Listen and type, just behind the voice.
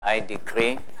I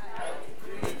decree,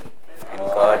 and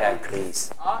God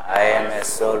agrees. I am a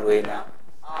soul winner.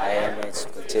 I am a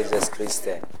Jesus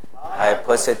Christian. I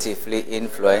positively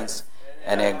influence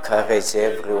and encourage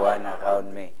everyone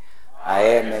around me. I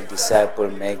am a disciple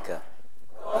maker.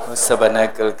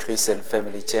 Tabernacle Christian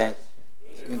Family Church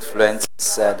influences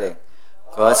Sadek.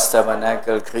 God's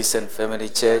Tabernacle Christian Family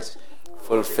Church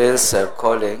fulfills her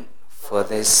calling for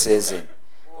this season.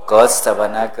 God's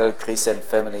Tabernacle Christian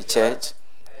Family Church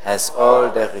has all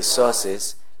the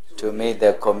resources to meet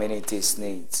the community's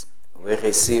needs. We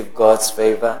receive God's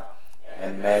favor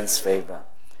and man's favor.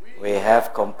 We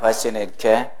have compassionate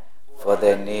care for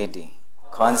the needy.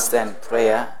 Constant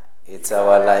prayer is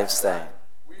our lifestyle.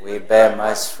 We bear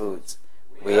much fruit.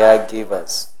 We are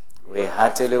givers. We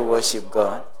heartily worship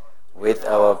God with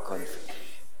our confidence.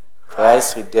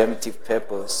 Christ's redemptive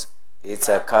purpose is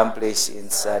accomplished in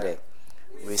Sadek.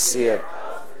 We see it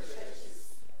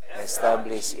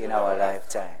established in our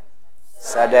lifetime.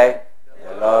 Sadek,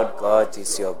 the Lord God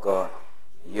is your God.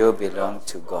 You belong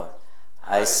to God.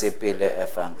 I sipile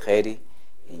evangeli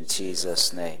in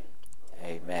Jesus' name.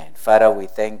 Amen. Father, we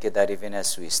thank you that even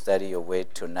as we study your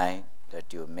word tonight,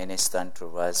 that you minister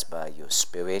to us by your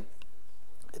Spirit.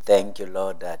 Thank you,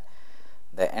 Lord, that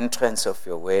the entrance of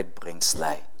your word brings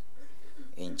light.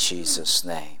 In Jesus'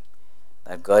 name.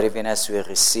 That God, even as we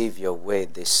receive your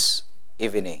word this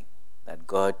evening, that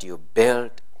God, you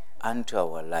build unto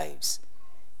our lives.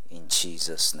 In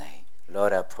Jesus' name.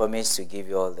 Lord, I promise to give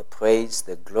you all the praise,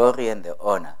 the glory, and the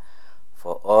honor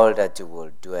for all that you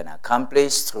will do and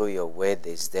accomplish through your word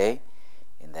this day.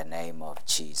 In the name of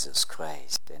Jesus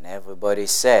Christ. And everybody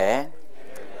say,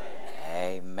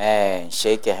 Amen. Amen.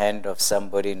 Shake a hand of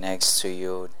somebody next to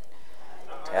you.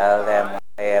 Tell them,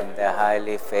 I am the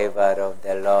highly favored of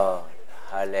the Lord.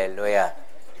 Hallelujah.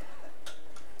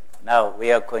 Now,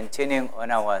 we are continuing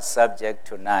on our subject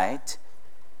tonight,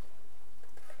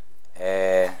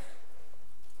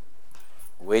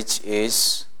 which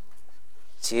is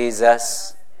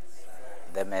Jesus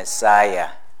the Messiah.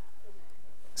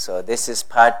 So this is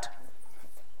part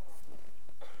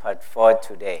 4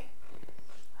 today.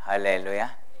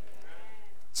 Hallelujah.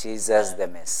 Jesus the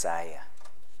Messiah.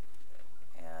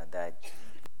 That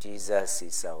Jesus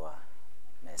is our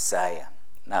Messiah.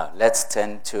 Now let's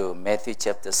turn to Matthew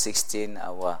chapter 16,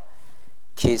 our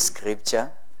key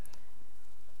scripture.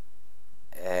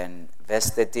 And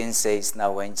verse 13 says,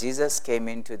 Now when Jesus came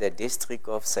into the district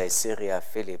of Caesarea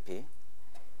Philippi,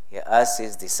 he asked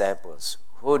his disciples,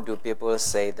 Who do people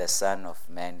say the Son of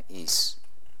Man is?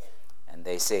 And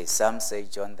they say, some say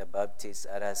John the Baptist,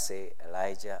 others say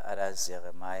Elijah, others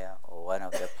Jeremiah, or one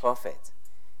of the prophets.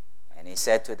 And he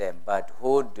said to them, But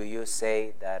who do you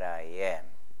say that I am?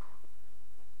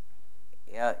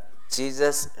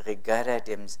 Jesus regarded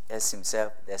him as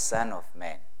himself the Son of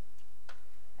Man.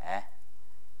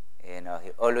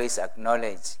 He always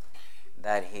acknowledged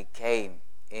that he came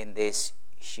in this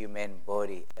human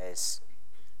body as,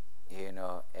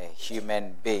 a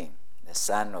human being, the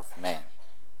Son of Man.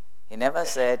 He never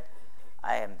said,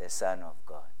 I am the Son of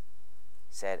God.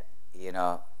 He said,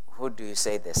 who do you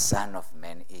say the Son of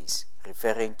Man is?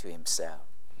 Referring to himself.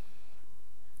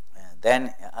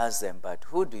 Then he asked them, But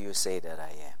who do you say that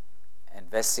I am? And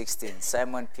verse 16,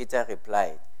 Simon Peter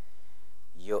replied,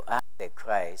 You are the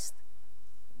Christ,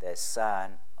 the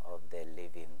Son of the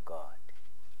living God.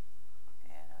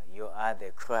 You are the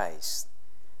Christ,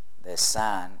 the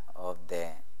Son of the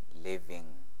living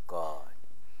God.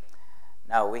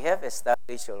 Now, we have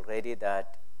established already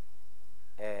that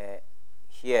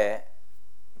here,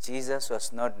 Jesus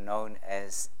was not known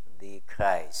as the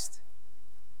Christ.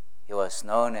 He was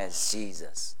known as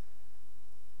Jesus.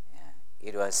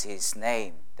 It was his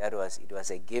name. It was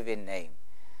a given name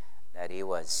that he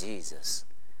was Jesus.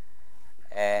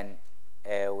 And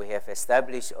we have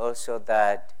established also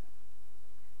that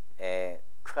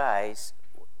Christ,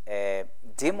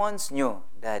 demons knew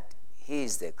that he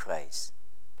is the Christ.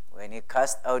 When he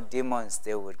cast out demons,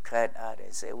 they would cry out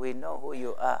and say, We know who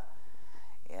you are.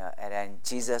 And then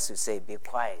Jesus would say, Be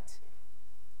quiet.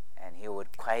 And he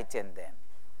would quieten them.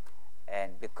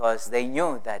 And because they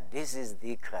knew that this is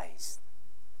the Christ.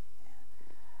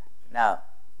 Now,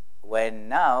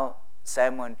 when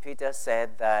Simon Peter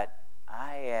said that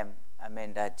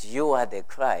that you are the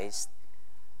Christ,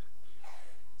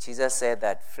 Jesus said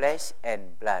that flesh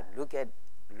and blood. Look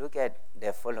at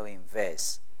the following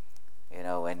verse.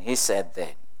 When he said that,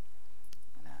 he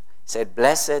said,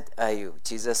 Blessed are you.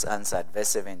 Jesus answered, verse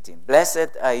 17,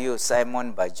 Blessed are you,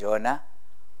 Simon Bar-Jonah,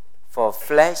 for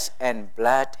flesh and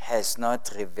blood has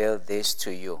not revealed this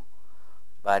to you,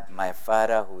 but my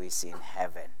Father who is in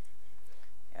heaven.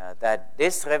 That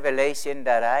this revelation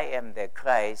that I am the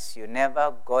Christ, you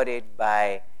never got it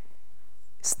by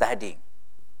studying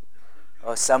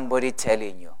or somebody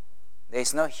telling you. There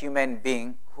is no human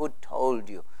being who told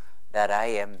you that I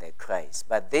am the Christ.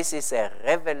 But this is a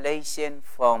revelation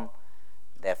from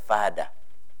the Father.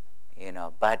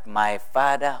 But my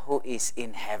Father who is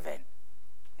in heaven.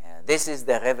 This is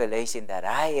the revelation that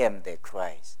I am the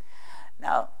Christ.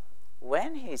 Now,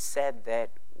 when he said that,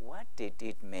 what did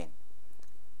it mean?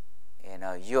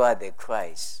 You are the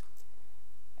Christ.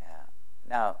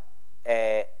 Now,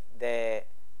 the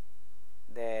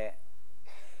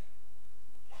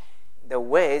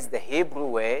words, the Hebrew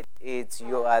word, it's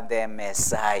you are the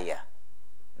Messiah.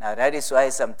 Now, that is why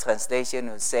some translation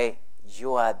will say,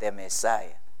 you are the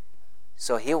Messiah.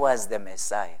 So he was the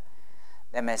Messiah.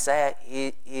 The Messiah,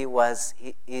 they were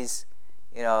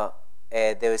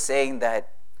saying that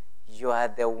you are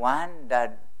the one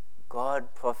that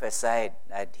God prophesied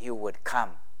that he would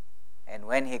come. And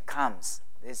when he comes,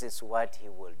 this is what he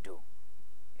will do.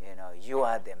 You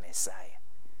are the Messiah.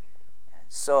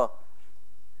 So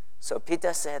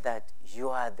Peter said that you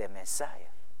are the Messiah.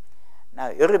 Now,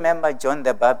 you remember John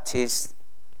the Baptist,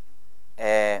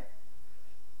 when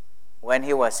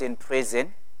he was in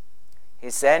prison, he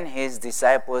sent his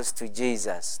disciples to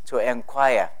Jesus to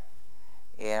inquire,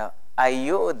 are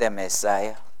you the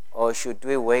Messiah, or should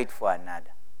we wait for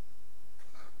another?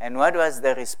 And what was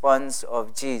the response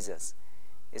of Jesus?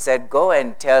 He said, go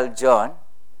and tell John,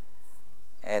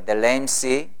 the blind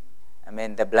see,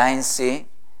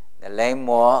 the lame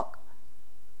walk,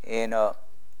 the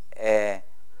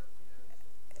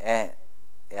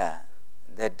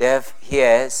deaf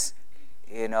hears,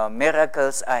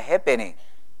 miracles are happening.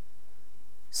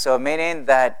 So meaning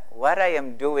that what I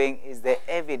am doing is the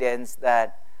evidence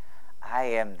that I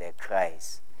am the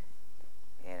Christ.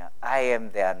 I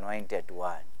am the anointed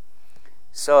one.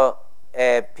 So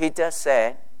Peter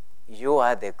said, you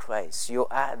are the Christ. You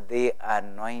are the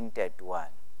anointed one.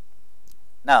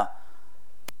 Now,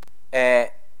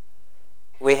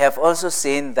 we have also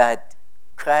seen that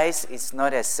Christ is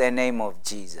not a surname of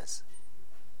Jesus.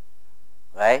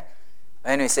 Right?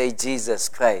 When we say Jesus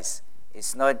Christ,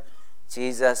 it's not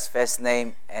Jesus' first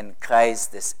name and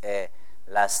Christ this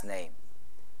last name.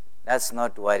 That's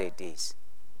not what it is.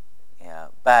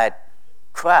 But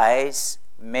Christ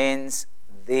means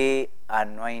the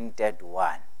anointed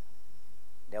one.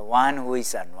 The one who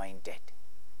is anointed.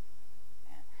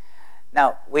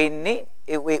 Now, we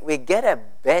get a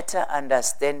better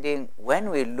understanding when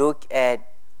we look at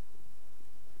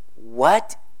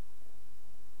what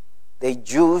the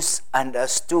Jews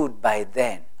understood by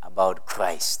then about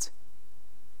Christ.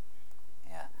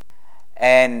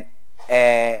 And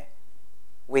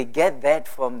we get that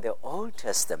from the Old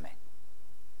Testament.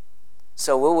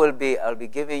 So I'll be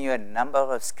giving you a number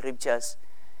of scriptures.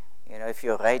 If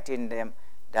you're writing them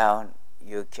down,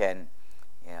 you can.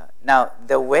 Now,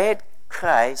 the word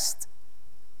Christ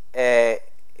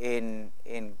in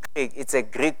Greek, it's a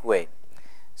Greek word.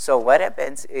 So what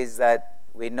happens is that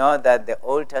we know that the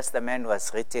Old Testament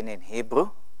was written in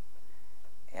Hebrew.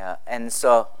 And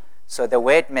so the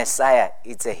word Messiah,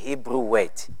 it's a Hebrew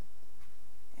word.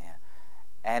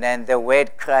 And then the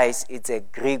word Christ, it's a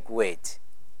Greek word.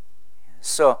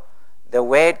 So the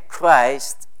word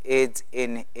Christ is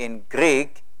in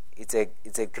Greek, it's a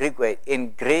Greek word.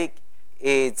 In Greek,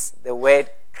 it's the word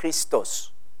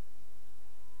Christos.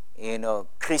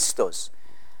 Christos.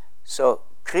 So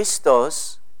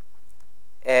Christos,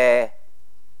 it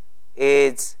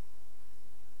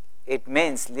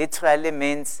literally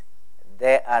means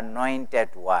the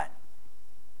anointed one.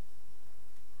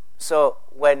 So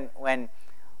when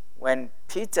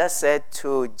Peter said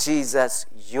to Jesus,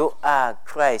 you are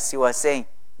Christ, he was saying,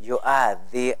 you are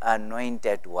the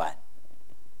anointed one.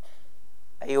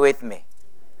 Are you with me?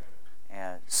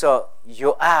 Yeah. So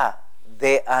you are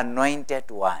the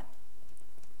anointed one.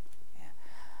 Yeah.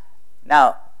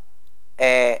 Now,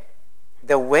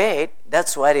 the word,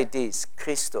 that's what it is,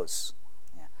 Christos.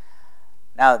 Yeah.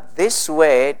 Now, this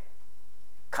word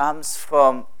comes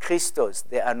from Christos,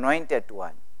 the anointed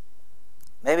one.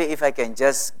 Maybe if I can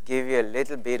just give you a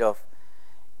little bit of,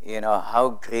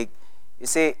 how Greek. You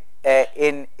see,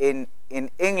 in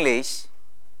English,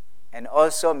 and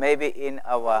also maybe in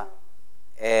our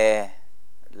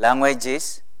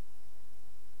languages,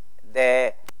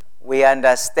 we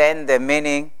understand the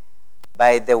meaning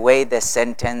by the way the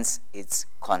sentence is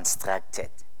constructed.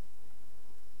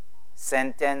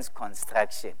 Sentence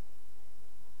construction.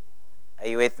 Are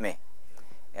you with me?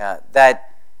 Yeah, that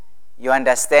you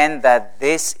understand that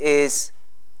this is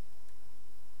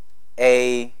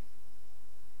a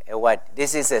what?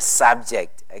 This is a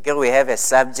subject. Again, we have a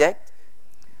subject,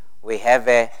 we have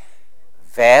a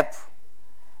verb,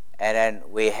 and then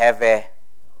we have a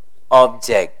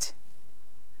object.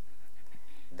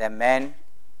 The man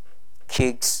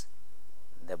kicks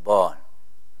the ball,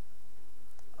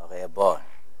 or a ball,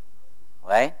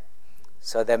 right?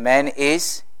 So the man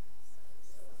is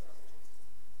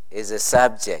a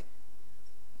subject,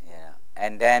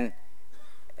 and then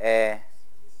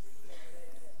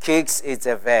kicks is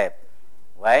a verb,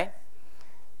 right?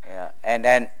 And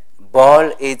then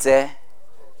ball is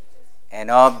an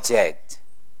object,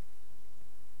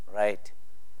 right?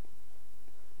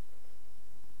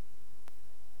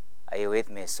 Are you with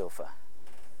me so far?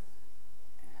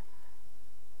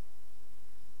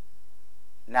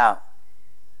 Now,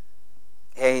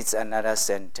 here is another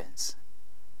sentence.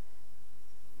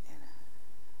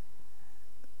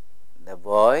 The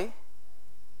boy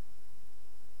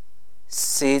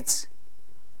sits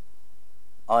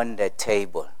on the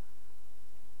table.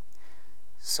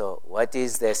 So, what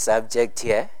is the subject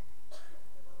here?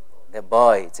 The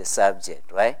boy is a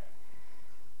subject, right?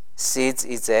 Sits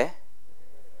is a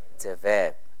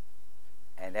verb.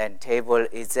 And then table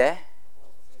is an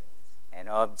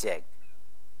object.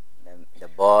 The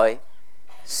boy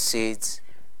sits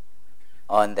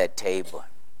on the table.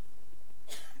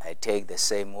 I take the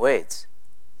same words.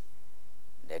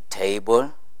 The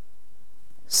table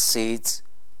sits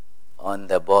on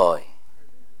the boy.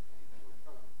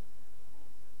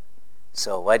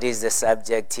 So what is the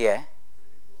subject here?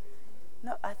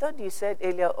 No, I thought you said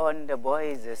earlier on the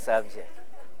boy is the subject.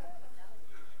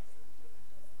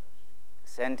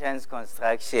 Sentence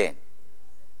construction.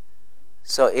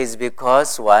 So it's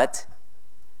because what?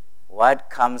 What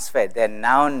comes first? The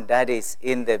noun that is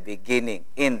in the beginning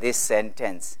in this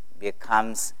sentence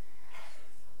becomes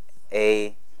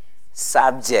a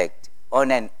subject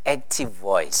on an active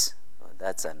voice. Oh,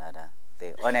 that's another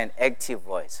thing. On an active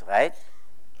voice, right?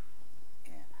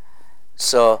 Yeah.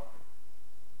 So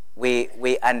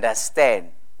we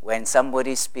understand when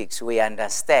somebody speaks, we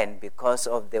understand because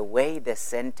of the way the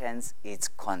sentence is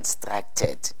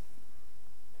constructed.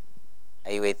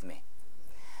 Are you with me?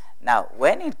 Now,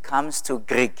 when it comes to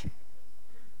Greek,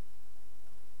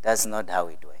 that's not how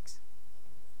it works.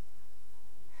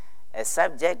 A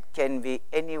subject can be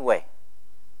anywhere,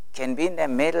 can be in the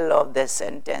middle of the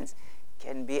sentence,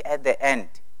 can be at the end,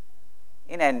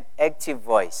 in an active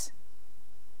voice.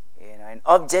 An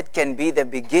object can be the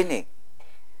beginning.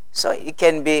 So it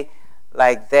can be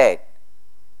like that.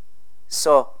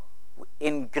 So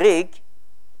in Greek,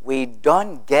 we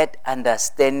don't get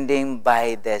understanding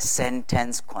by the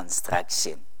sentence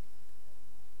construction.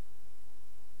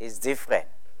 It's different.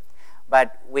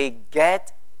 But we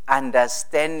get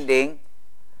understanding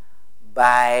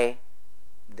by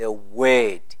the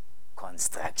word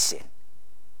construction.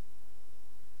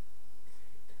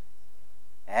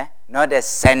 Not a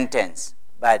sentence,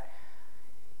 but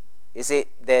you see,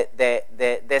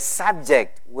 the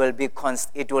subject will be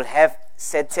it will have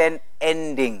certain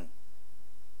ending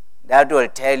that will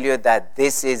tell you that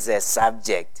this is a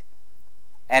subject,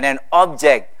 and an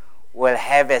object will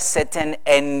have a certain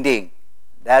ending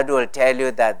that will tell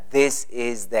you that this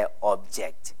is the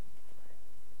object.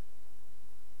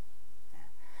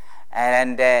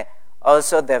 And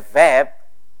also the verb,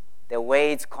 the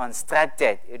way it's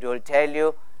constructed, it will tell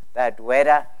you that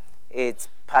whether it's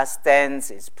past tense,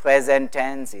 it's present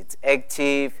tense, it's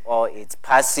active, or it's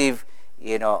passive,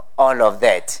 all of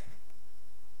that.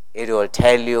 It will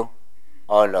tell you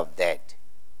all of that.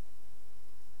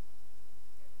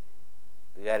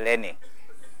 You are learning.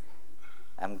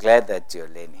 I'm glad that you're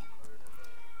learning.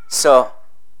 So,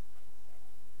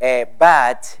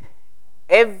 but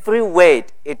every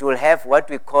word, it will have what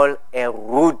we call a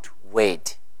root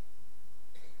word.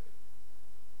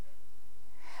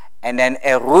 And then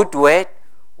a root word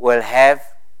will have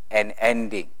an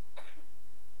ending.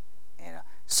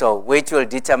 So which will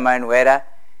determine whether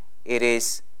it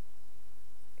is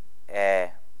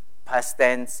past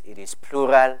tense, it is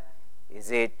plural,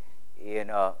 is it,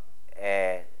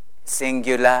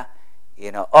 singular,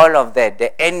 all of that.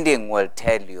 The ending will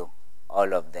tell you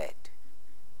all of that.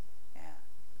 Yeah.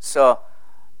 So,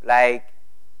 like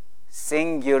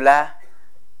singular,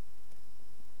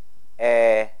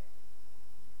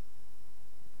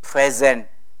 present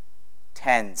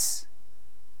tense,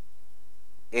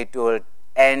 it will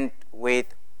end with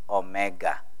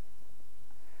omega,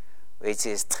 which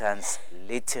is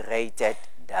transliterated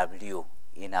W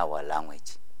in our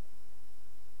language.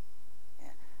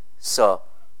 Yeah. So,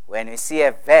 when you see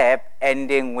a verb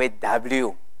ending with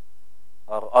W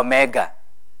or omega,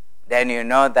 then you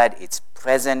know that it's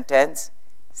present tense,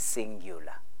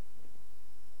 singular.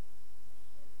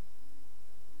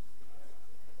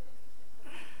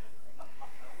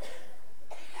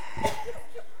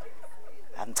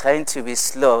 trying to be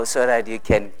slow so that you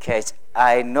can catch.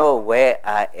 I know where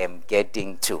I am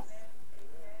getting to.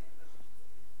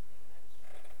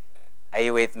 Are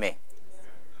you with me?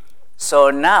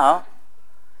 So now,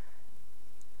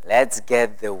 let's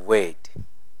get the word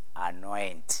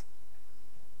anoint.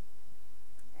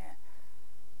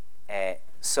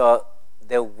 So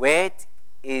the word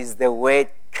is the word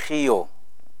krio.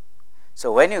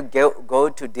 So when you go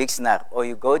to dictionary or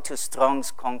you go to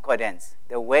Strong's Concordance,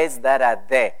 the words that are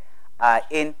there are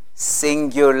in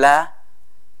singular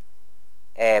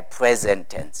present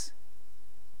tense,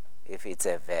 if it's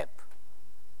a verb.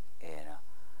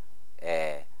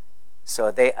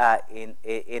 So they are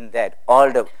in that.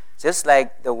 Just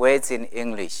like the words in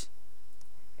English.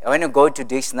 When you go to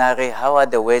dictionary, how are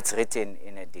the words written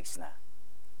in a dictionary?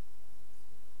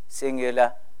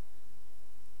 Singular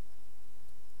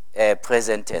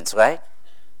present tense, right?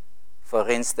 For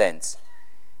instance,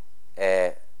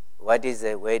 what is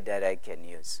a word that I can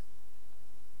use?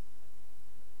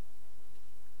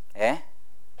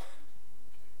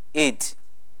 Eat.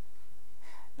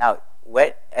 Now,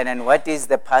 and then what is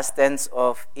the past tense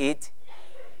of eat?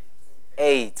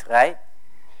 Ate, right?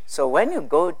 So when you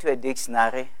go to a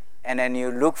dictionary and then you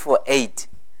look for ate,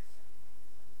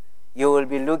 you will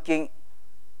be looking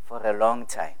for a long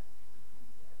time.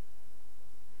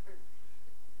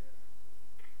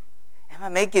 Am I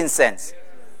making sense?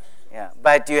 Yeah.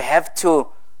 But you have to,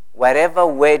 whatever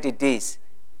word it is,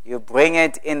 you bring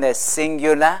it in the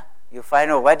singular, you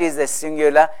find out what is the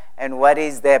singular and what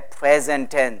is the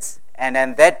present tense. And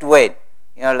then that word,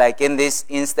 like in this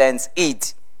instance,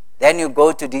 eat. Then you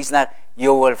go to dictionary,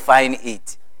 you will find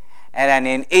it. And then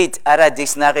in it, other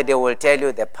dictionary, they will tell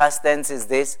you the past tense is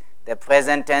this, the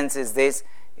present tense is this,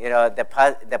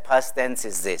 the past tense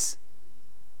is this.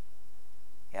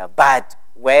 Yeah, but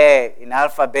where in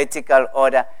alphabetical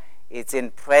order, it's in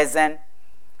present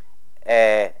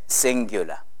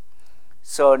singular.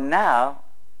 So now,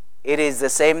 it is the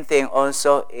same thing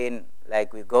also in,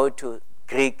 like we go to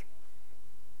Greek,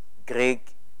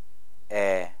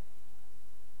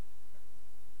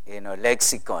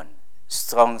 lexicon,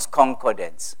 Strong's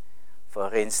Concordance,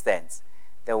 for instance.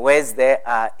 The words there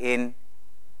are in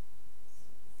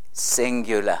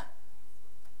singular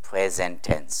present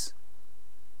tense.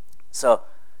 So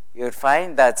you'll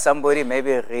find that somebody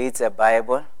maybe reads a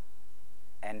Bible,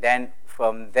 and then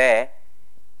from there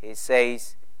he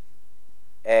says,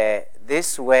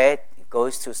 this word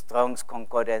goes to Strong's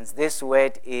Concordance, this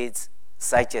word is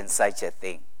such and such a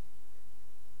thing.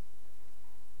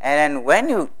 And then when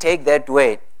you take that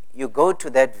word, you go to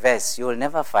that verse, you will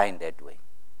never find that word.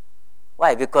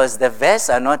 Why? Because the verse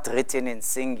are not written in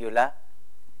singular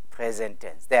present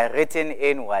tense. They are written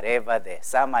in whatever there.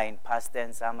 Some are in past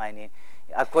tense, some are in,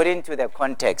 according to the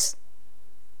context.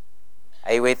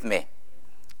 Are you with me?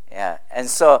 Yeah. And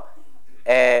so,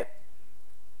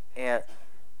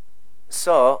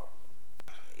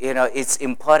 it's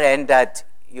important that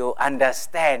you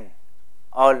understand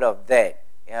all of that.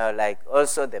 Like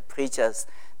also the preachers,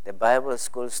 the Bible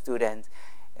school students,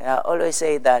 always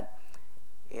say that,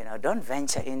 don't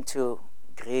venture into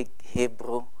Greek,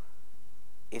 Hebrew,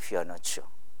 if you're not sure.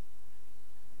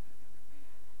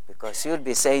 Because you'll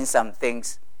be saying some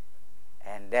things,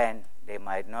 and then they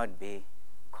might not be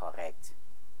correct.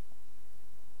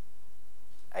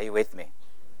 Are you with me?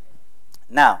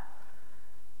 Now,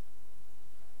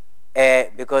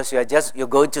 because you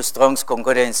go to Strong's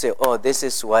Concordance and say, oh, this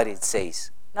is what it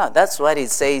says. No, that's what it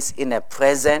says in a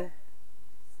present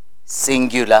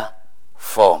singular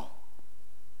form.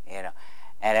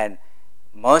 And then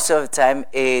most of the time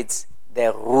it's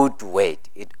the root word.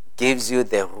 It gives you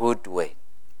the root word.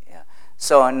 Yeah.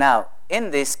 So now,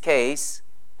 in this case,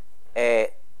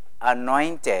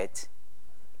 anointed,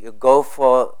 you go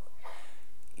for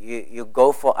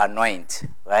anoint,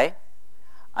 right?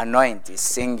 Anoint is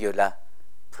singular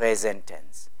present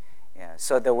tense. Yeah.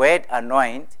 So the word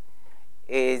anoint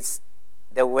is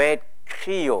the word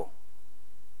krio.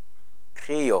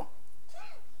 Krio.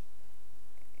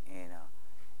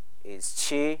 Is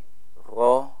chi,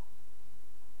 rho,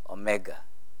 omega.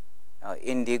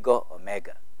 Indigo,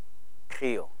 omega.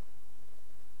 Krio.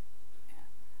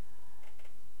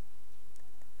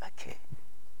 Yeah. Okay.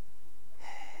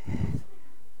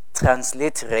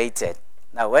 Transliterated.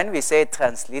 Now, when we say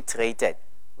transliterated,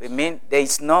 we mean there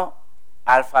is no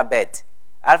alphabet.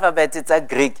 Alphabet is a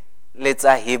Greek,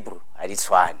 letter Hebrew, and it's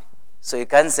one. So you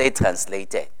can't say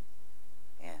translated.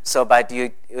 Yeah. So, but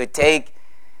you take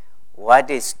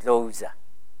what is closer.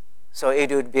 So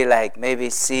it would be like maybe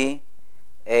C,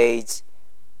 H,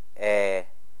 the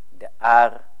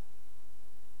R,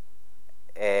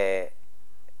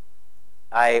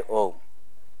 I, O.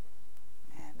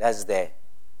 That's the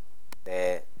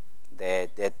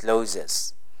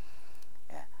closest.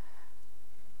 Yeah.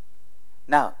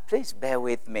 Now, please bear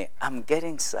with me. I'm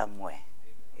getting somewhere.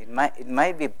 It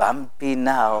might be bumpy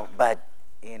now, but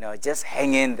just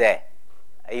hang in there.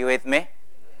 Are you with me?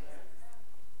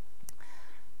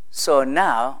 So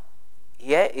now,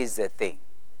 here is the thing.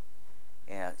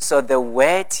 So the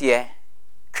word here,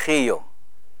 Krio,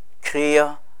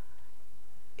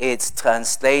 it's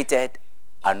translated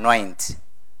anoint.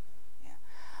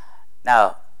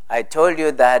 Now, I told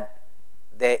you that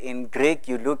in Greek,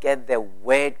 you look at the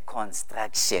word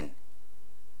construction.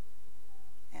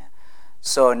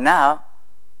 So now,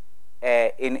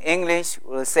 in English,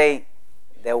 we'll say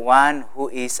the one who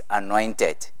is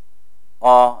anointed,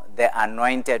 or the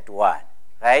anointed one,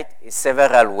 right? It's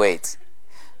several words.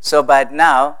 So, but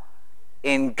now,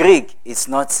 in Greek, it's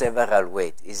not several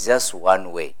words. It's just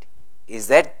one word. Is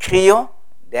that Krio?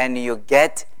 Then you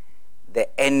get the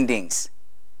endings.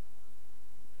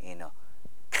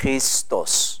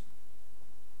 Christos.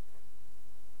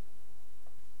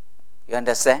 You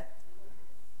understand?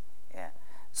 Yeah.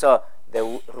 So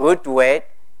the root word,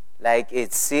 like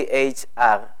it's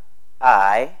CHRI,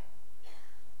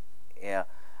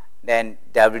 then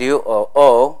W or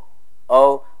O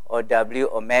or W,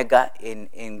 omega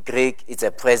in Greek, it's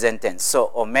a present tense.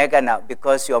 So omega now,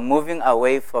 because you're moving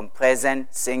away from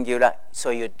present singular, so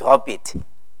you drop it.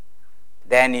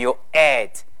 Then you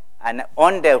add, and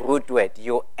on the root word,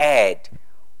 you add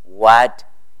whatever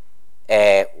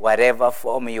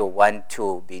form you want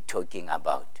to be talking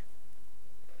about.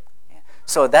 Yeah.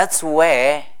 So that's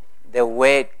where the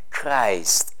word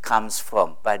Christ comes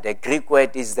from. But the Greek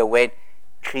word is the word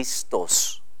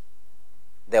Christos,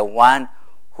 the one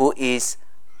who is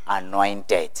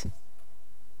anointed.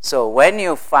 So when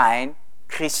you find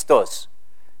Christos,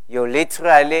 you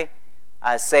literally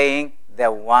are saying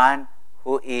the one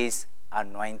who is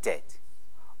anointed.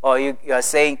 Or you are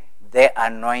saying the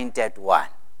anointed one.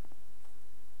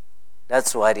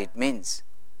 That's what it means.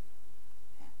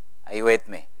 Are you with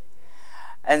me?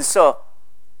 And so,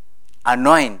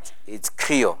 anoint, it's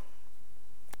Krio.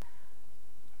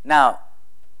 Now,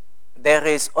 there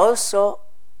is also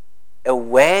a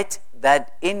word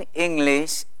that in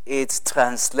English it's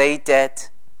translated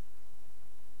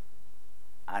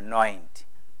anoint.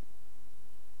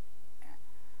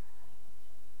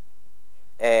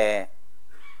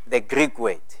 The Greek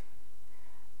word.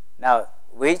 Now,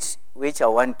 which I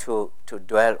want to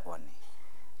dwell on.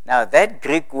 Now, that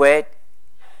Greek word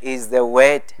is the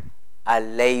word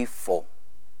aleipho.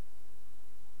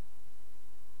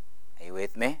 Are you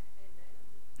with me?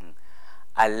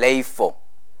 Aleipho.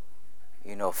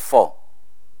 For.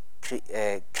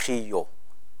 Krio.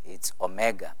 It's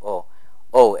omega or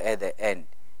O at the end.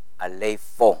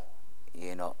 Aleipho.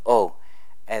 O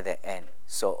at the end.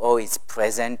 So O is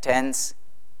present tense.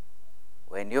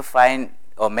 When you find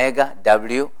omega,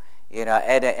 W,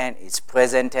 at the end, it's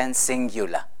present tense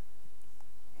singular.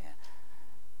 Yeah.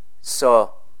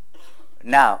 So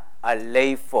now,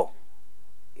 aleipho.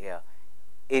 Yeah.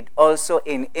 It also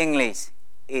in English,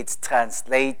 it's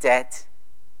translated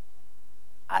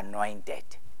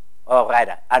anointed. Or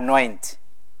rather, anoint.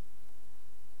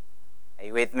 Are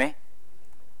you with me?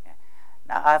 Yeah.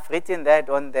 Now, I've written that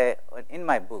in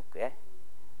my book. Yeah.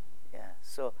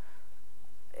 So,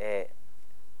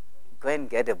 go and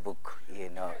get a book,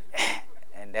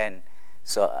 and then,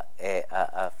 so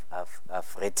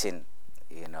I've written,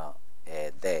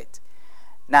 that.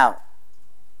 Now,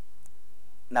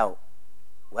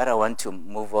 what I want to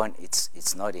move on,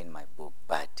 it's not in my book,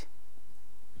 but,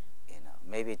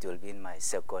 maybe it will be in my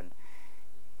second,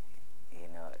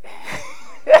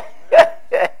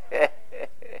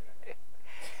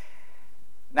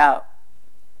 Now,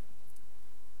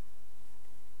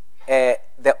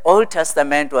 the Old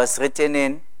Testament was written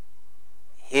in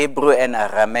Hebrew and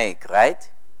Aramaic, right?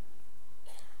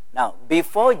 Now,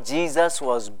 before Jesus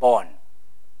was born,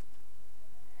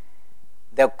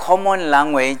 the common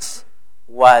language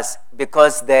was,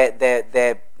 because the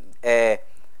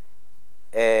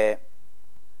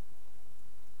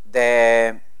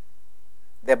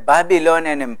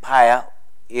Babylonian Empire,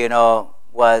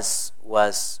 was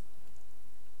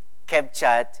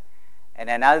captured. And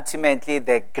then ultimately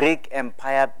the Greek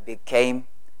Empire became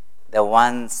the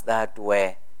ones that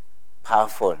were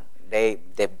powerful. They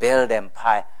built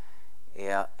empire.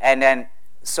 And then,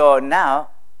 so now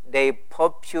they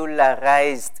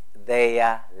popularized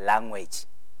their language.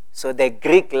 So the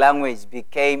Greek language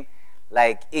became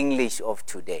like English of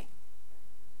today.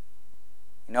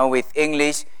 With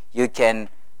English, you can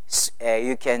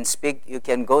speak, you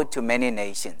can go to many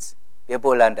nations.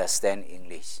 People understand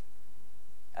English.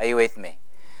 Are you with me?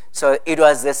 So it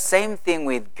was the same thing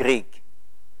with Greek.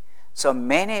 So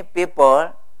many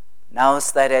people now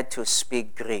started to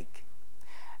speak Greek.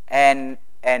 And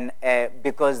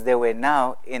because they were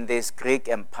now in this Greek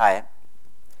Empire,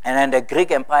 and then the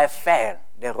Greek Empire fell,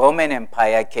 the Roman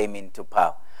Empire came into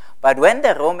power. But when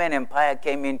the Roman Empire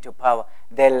came into power,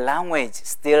 the language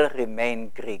still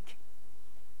remained Greek.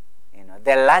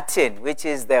 The Latin, which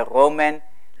is the Roman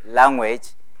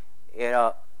language,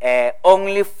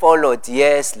 only followed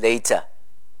years later.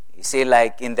 You see,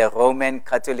 like in the Roman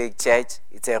Catholic Church,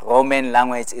 it's a Roman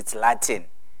language, it's Latin.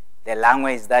 The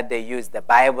language that they use, the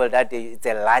Bible that they use, it's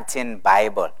a Latin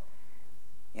Bible.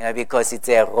 Because it's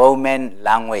a Roman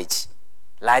language.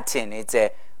 Latin, it's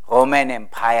a Roman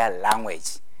Empire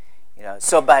language.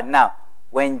 So, but now,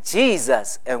 when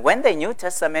Jesus, and when the New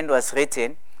Testament was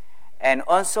written, and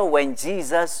also when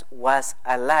Jesus was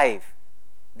alive,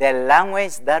 the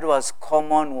language that was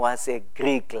common was a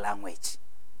Greek language.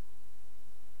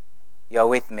 You're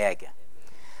with me again.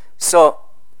 So,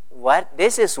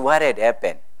 this is what had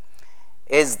happened,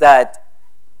 is that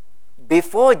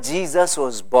before Jesus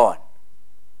was born,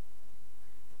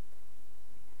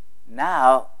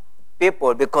 now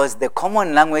people, because the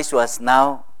common language was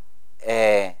now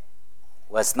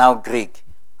Greek.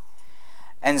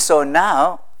 And so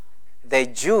now, the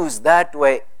Jews that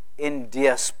were in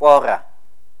diaspora,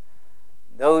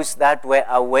 those that were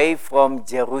away from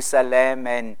Jerusalem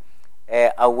and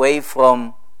away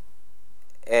from,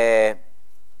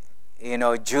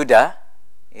 Judah,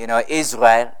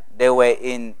 Israel, they were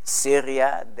in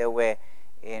Syria, they were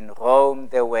in Rome,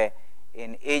 they were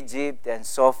in Egypt and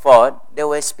so forth. They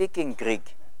were speaking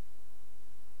Greek.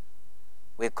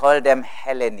 We call them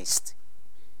Hellenists.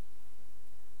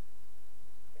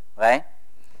 Right?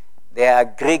 They are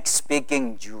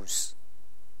Greek-speaking Jews.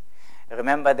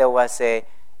 Remember, there was a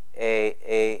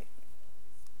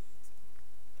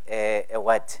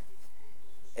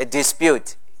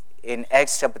dispute in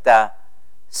Acts chapter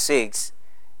 6,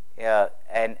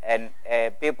 and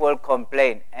people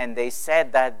complained, and they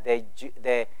said that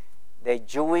the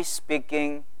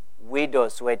Jewish-speaking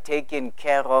widows were taken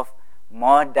care of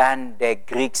more than the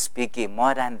Greek-speaking,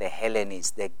 more than the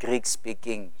Hellenists, the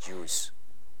Greek-speaking Jews.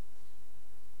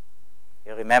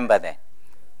 You remember that?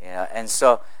 And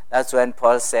so that's when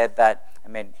Paul said that,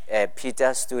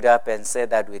 Peter stood up and said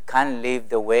that we can't leave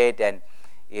the word and,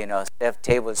 serve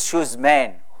tables. Choose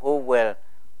men who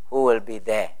will be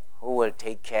there, who will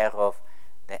take care of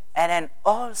them. And then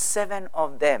all 7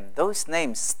 of them, those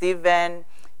names, Stephen,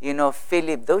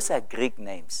 Philip, those are Greek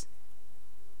names.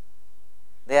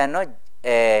 They are not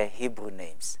Hebrew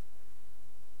names.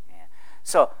 Yeah.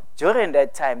 So during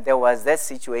that time, there was that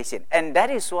situation. And that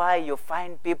is why you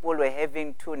find people were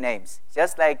having 2 names.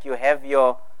 Just like you have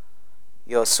your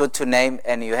Sotho name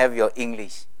and you have your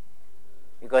English.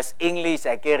 Because English,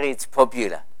 it's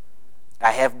popular.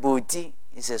 I have Buti,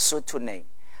 it's a Sotho name.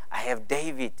 I have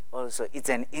David also, it's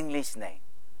an English name.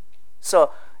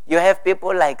 So you have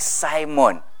people like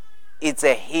Simon, it's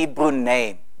a Hebrew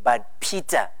name. But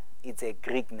Peter, it's a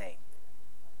Greek name.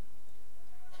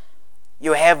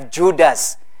 You have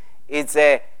Judas, it's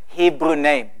a Hebrew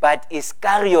name. But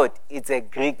Iscariot, it's a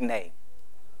Greek name.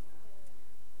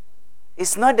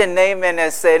 It's not a name and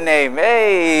a surname.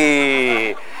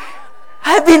 Hey,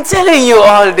 I've been telling you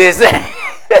all this.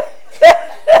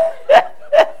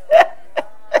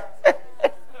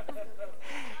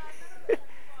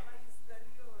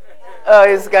 Oh,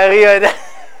 Iscariot.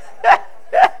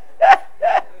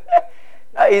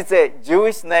 It's a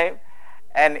Jewish name,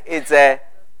 and it's a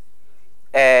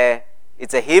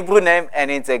Hebrew name, and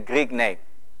it's a Greek name.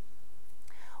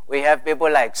 We have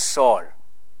people like Saul.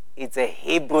 It's a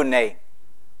Hebrew name.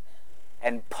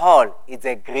 And Paul is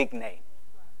a Greek name.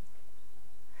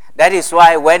 That is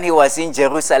why when he was in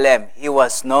Jerusalem, he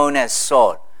was known as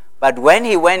Saul. But when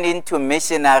he went into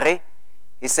missionary,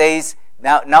 he says,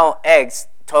 now Acts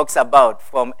talks about,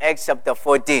 from Acts chapter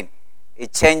 14,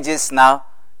 it changes now,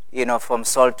 from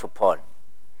Saul to Paul.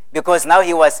 Because now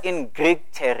he was in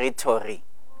Greek territory.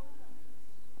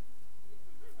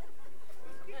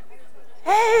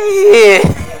 Hey!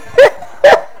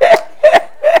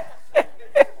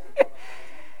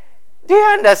 Do you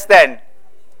understand?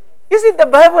 You see, the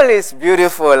Bible is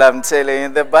beautiful, I'm telling you.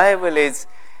 The Bible is,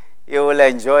 you will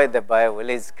enjoy the Bible.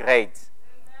 It's great.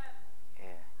 Yeah.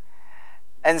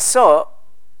 And so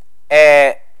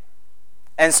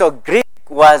Greek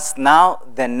was now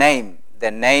the name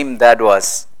that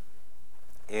was,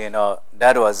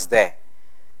 that was there.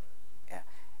 Yeah.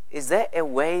 Is there a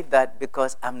way that,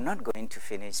 because I'm not going to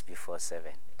finish before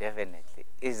 7, definitely.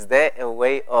 Is there a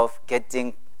way of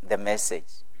getting the message?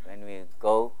 When we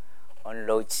go on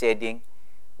load shedding,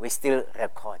 we still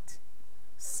record.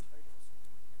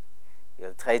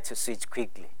 You'll try to switch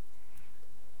quickly.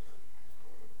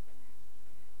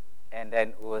 And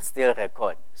then we'll still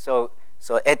record. So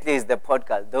at least the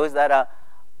podcast, those that are,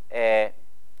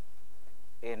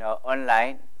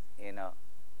 online,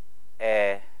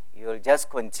 you'll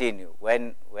just continue.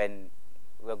 When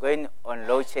we're going on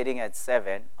load shedding at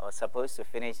 7, I was supposed to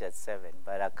finish at 7,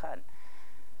 but I can't.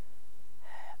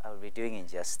 I'll be doing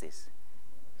injustice.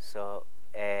 So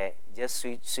just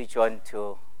switch on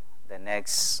to the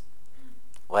next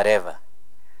whatever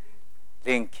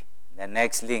link, the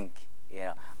next link,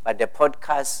 But the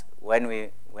podcast, when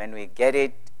we get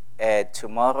it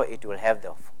tomorrow, it will have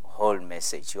the whole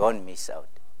message. You won't miss out.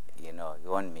 You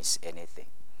won't miss anything.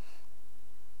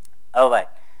 All right.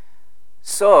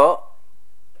 So,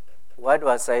 what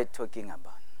was I talking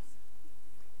about?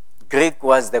 Greek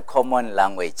was the common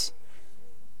language.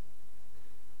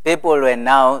 People were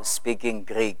now speaking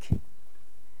Greek.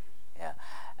 Yeah.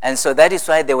 And so that is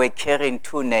why they were carrying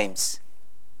two names.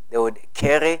 They would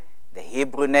carry the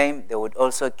Hebrew name, they would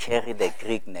also carry the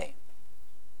Greek name.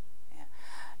 Yeah.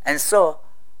 And so,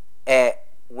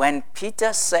 when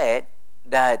Peter said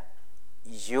that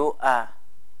you are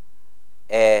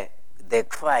the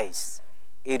Christ,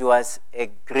 it was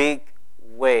a Greek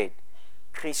word,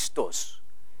 Christos.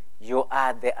 You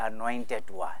are the anointed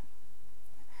one.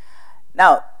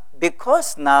 Now,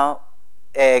 because now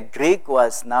Greek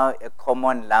was now a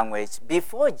common language,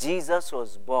 before Jesus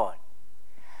was born,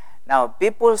 now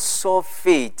people saw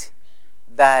fit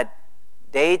that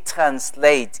they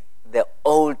translate the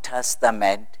Old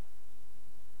Testament,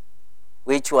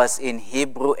 which was in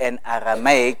Hebrew and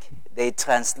Aramaic, they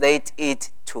translate it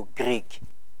to Greek.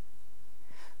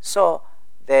 So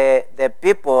the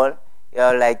people,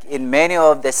 like in many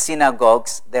of the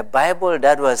synagogues, the Bible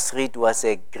that was read was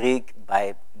a Greek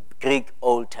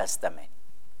Old Testament.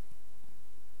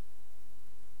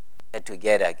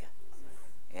 Together.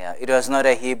 Yeah, it was not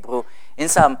a Hebrew. In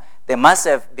some, they must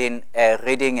have been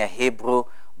reading a Hebrew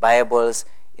Bibles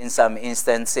in some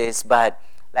instances, but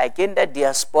like in the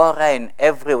diaspora and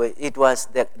everywhere, it was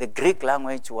the Greek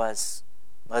language was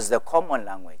the common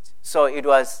language. So it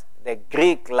was the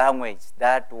Greek language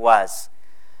that was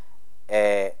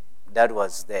there.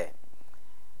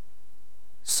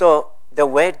 So the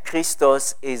word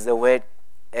Christos is the word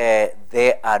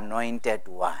the anointed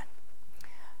one.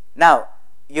 Now,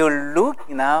 you look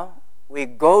now, we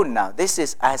go now. This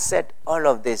is, I said all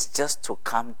of this just to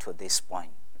come to this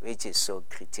point, which is so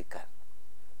critical.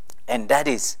 And that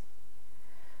is,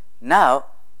 now,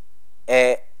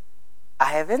 I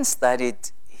haven't studied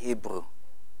Hebrew.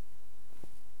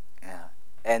 Yeah.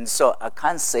 And so I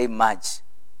can't say much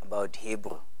about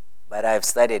Hebrew, but I've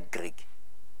studied Greek.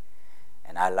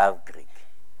 And I love Greek.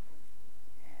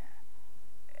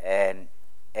 Yeah.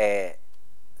 And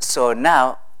so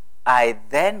now, I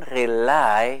then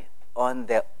rely on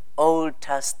the Old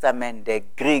Testament, the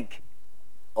Greek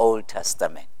Old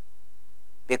Testament.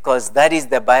 Because that is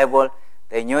the Bible,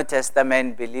 the New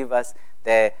Testament believers,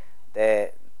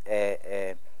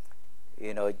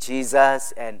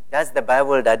 Jesus, and that's the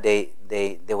Bible that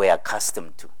they were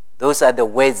accustomed to. Those are the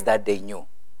words that they knew.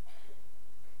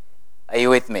 Are you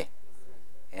with me?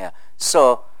 Yeah.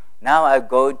 So now I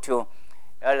go to,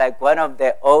 like one of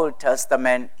the Old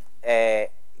Testament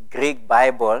Greek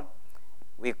Bible,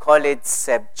 we call it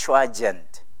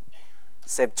Septuagint.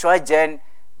 Septuagint,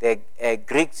 the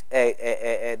Greek,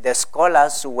 the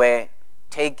scholars were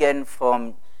taken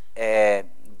from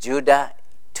Judah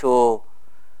to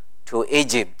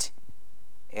Egypt,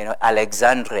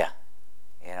 Alexandria,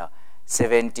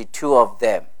 72 of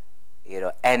them,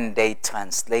 and they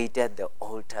translated the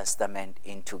Old Testament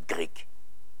into Greek.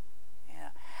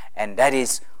 And that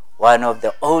is one of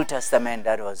the Old Testament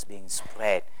that was being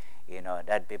spread,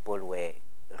 that people were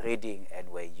reading and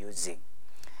were using.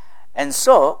 And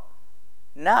so,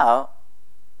 now,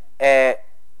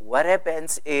 what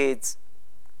happens is,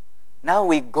 now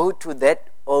we go to that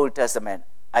Old Testament.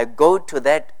 I go to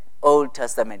that Old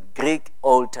Testament, Greek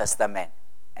Old Testament,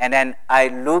 and then I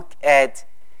look at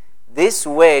this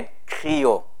word,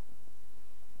 Krio.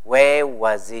 Where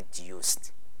was it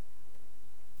used?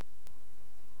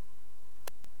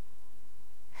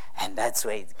 And that's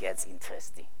where it gets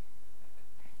interesting.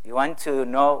 You want to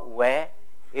know where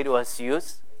it was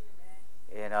used?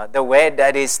 The word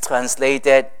that is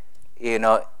translated,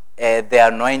 the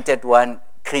anointed one,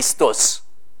 Christos.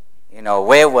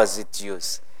 Where was it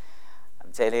used?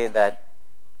 I'm telling you that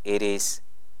it is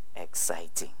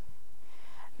exciting.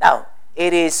 Now,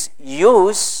 it is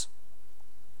used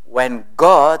when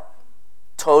God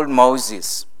told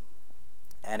Moses.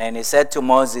 And then he said to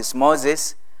Moses,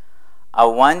 Moses, I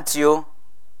want you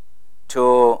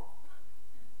to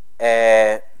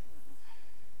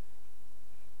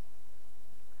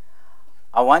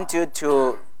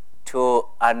to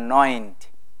anoint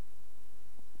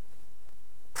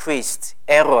priest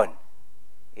Aaron,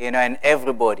 and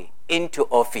everybody into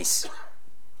office.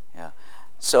 Yeah.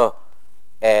 So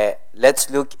let's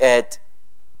look at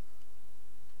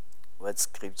what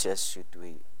scriptures should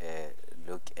we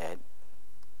look at.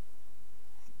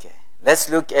 Okay, let's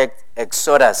look at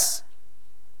Exodus.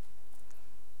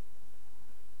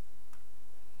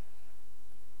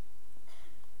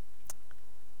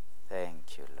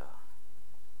 Thank you, Lord.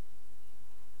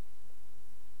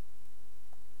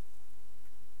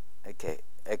 Okay,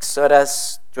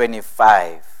 Exodus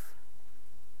 25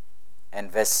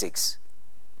 and verse 6.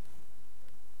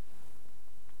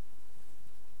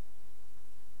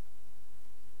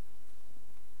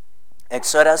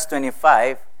 Exodus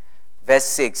 25, verse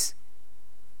 6.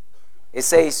 It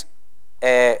says,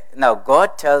 now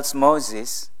God tells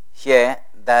Moses here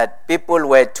that people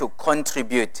were to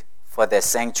contribute for the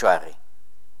sanctuary.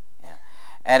 Yeah.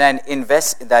 And then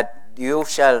invest that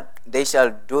they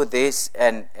shall do this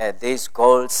and this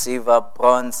gold, silver,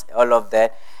 bronze, all of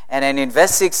that. And then in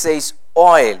verse 6 says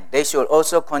oil. They should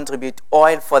also contribute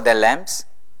oil for the lamps.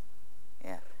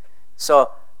 Yeah.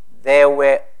 So there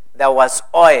was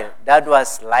oil that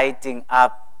was lighting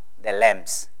up the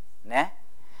lamps. Ne?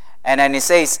 And then it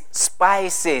says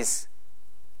spices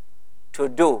to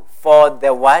do for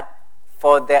the what?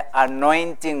 For the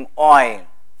anointing oil,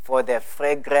 for the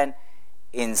fragrant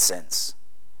incense.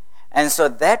 And so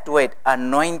that word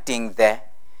anointing there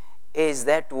is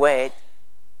that word,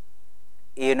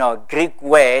 Greek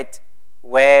word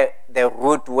where the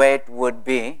root word would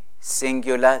be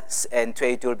singular and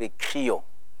it will be krio.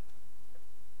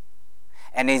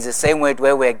 And it's the same word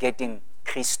where we're getting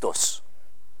Christos.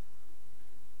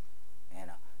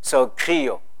 So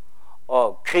krio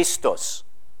or Christos.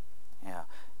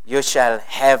 You shall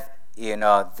have,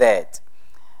 that.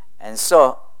 And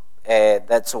so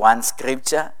that's one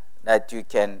scripture that you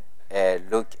can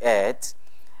look at.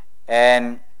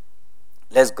 And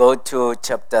let's go to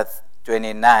chapter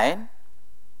 29.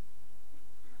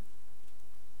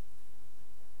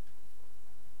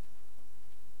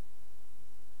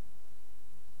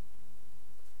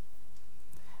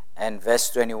 And verse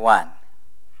 21.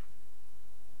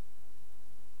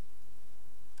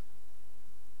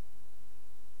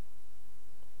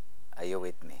 Are you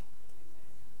with me?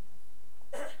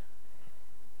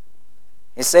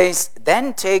 It says,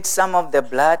 then take some of the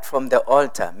blood from the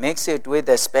altar, mix it with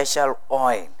a special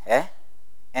oil,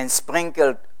 and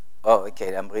sprinkle. Oh,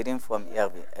 okay, I'm reading from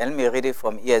ERV. Let me read it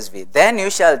from ESV. Then you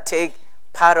shall take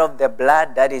part of the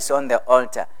blood that is on the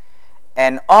altar,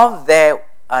 and of the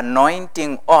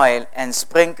anointing oil, and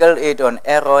sprinkle it on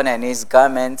Aaron and his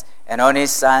garments, and on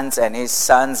his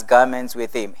sons' garments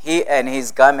with him. He and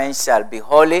his garments shall be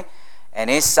holy, and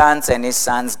his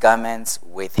sons' garments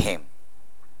with him.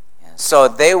 So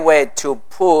they were to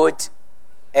put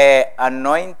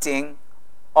anointing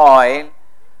oil,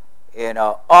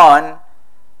 on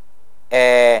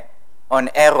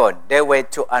Aaron. They were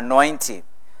to anoint him.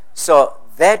 So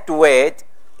that word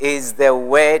is the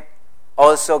word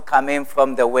also coming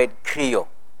from the word krio.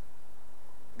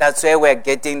 That's where we're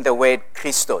getting the word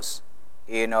Christos,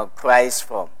 Christ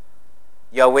from.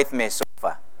 You're with me so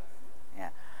far? Yeah.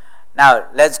 Now,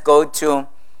 let's go to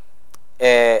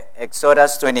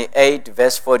Exodus 28,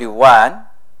 verse 41.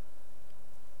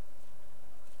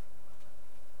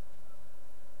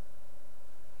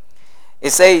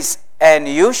 It says, and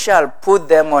you shall put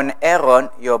them on Aaron,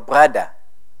 your brother,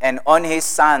 and on his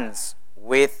sons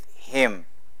with him,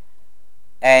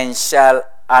 and shall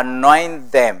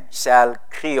anoint them, shall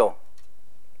krio,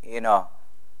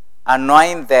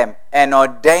 anoint them and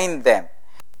ordain them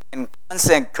and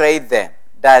consecrate them,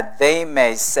 that they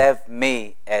may serve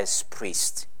me as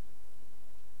priest.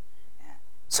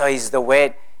 So is the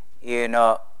word,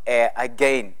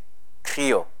 again,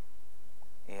 krio,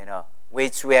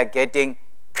 which we are getting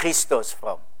Christos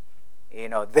from,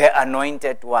 the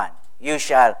anointed one. You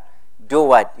shall do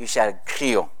what? You shall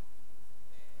krio.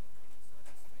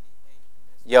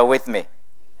 You're with me?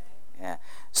 Yeah.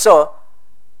 So,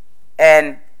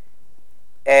 and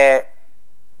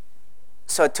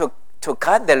so to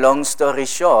cut the long story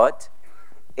short,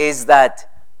 is that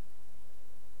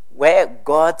where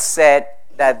God said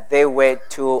that they were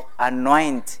to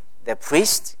anoint the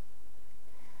priest,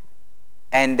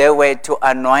 and they were to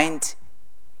anoint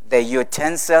the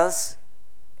utensils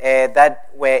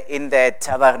that were in the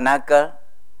tabernacle,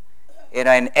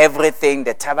 and everything,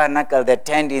 the tabernacle, the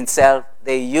tent itself,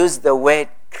 they used the word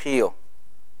krio.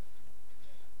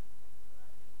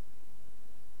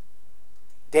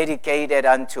 dedicated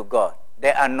unto God,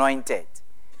 the anointed.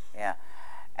 Yeah.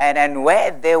 And then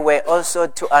where they were also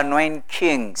to anoint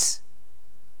kings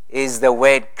is the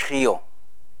word Krio.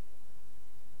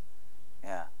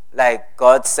 Yeah. Like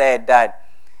God said that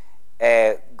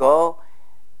go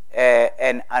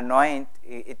and anoint,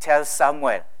 it tells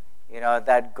Samuel,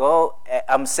 that go,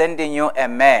 I'm sending you a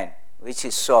man, which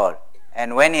is Saul.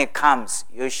 And when he comes,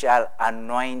 you shall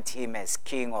anoint him as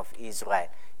king of Israel.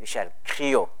 You shall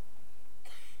Krio.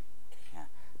 Yeah.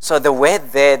 So the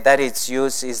word there that it's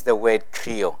used is the word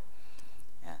Krio.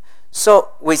 Yeah. So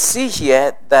we see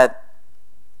here that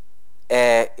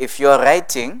if you're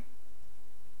writing,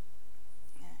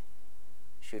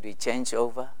 should we change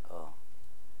over? Or?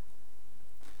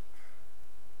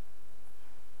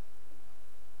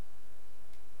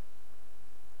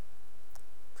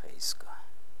 Praise God.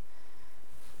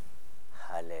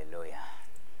 Hallelujah.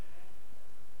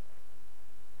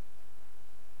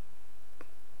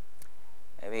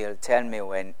 Maybe you'll tell me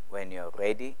when you're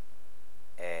ready.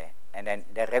 And then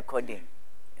the recording.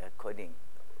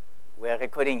 We're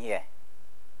recording here.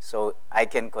 So I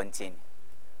can continue.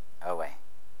 All right.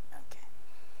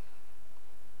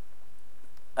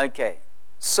 Okay.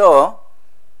 So,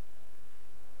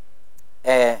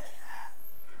 the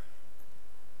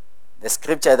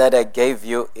scripture that I gave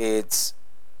you is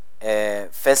 1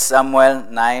 Samuel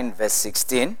 9 verse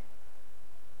 16.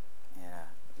 Yeah.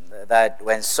 That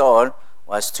when Saul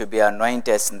was to be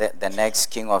anointed as the next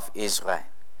king of Israel.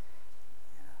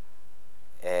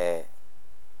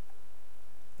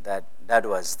 That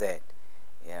was that.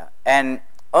 Yeah. And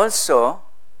also,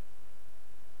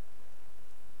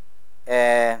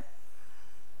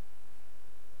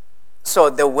 so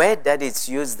the word that is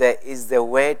used there is the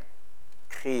word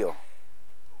Krio.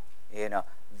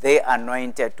 The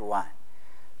anointed one.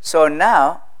 So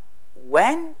now,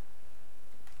 you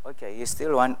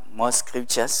still want more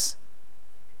scriptures?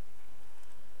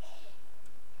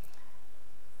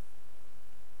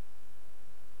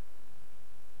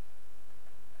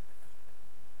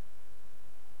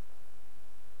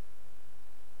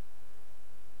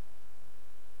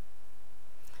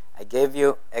 I gave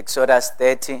you Exodus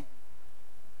 30,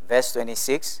 verse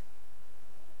 26.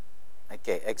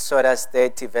 Okay, Exodus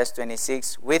 30, verse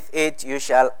 26. With it you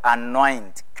shall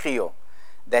anoint, Krio,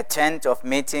 the tent of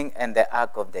meeting and the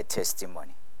ark of the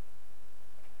testimony.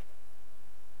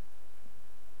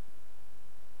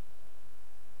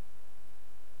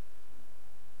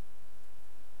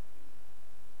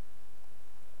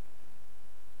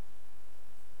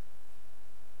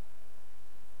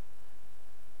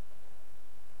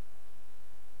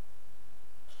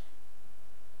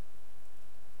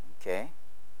 Okay.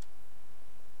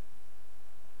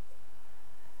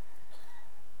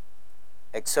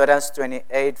 Exodus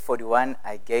 28:41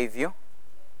 I gave you.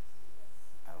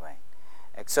 All right.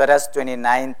 Exodus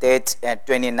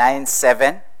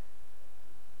 29:7.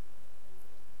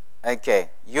 Okay.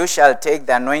 You shall take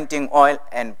the anointing oil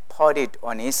and pour it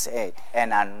on his head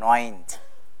and anoint.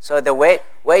 So the word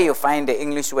where you find the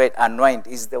English word anoint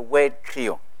is the word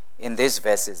Krio in these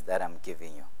verses that I'm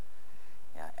giving you.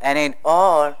 Yeah. And it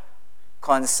all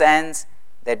concerns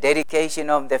the dedication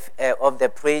of the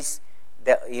priest,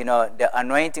 the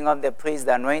anointing of the priest,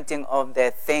 the anointing of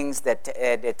the things, the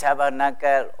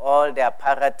tabernacle, all the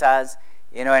apparatus,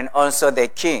 and also the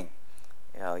king.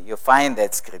 You find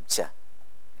that scripture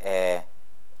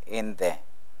in there.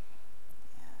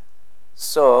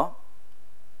 So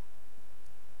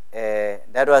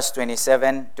that was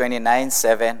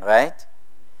 29:7, right?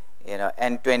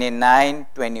 And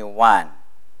 29:21.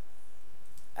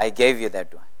 I gave you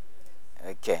that one.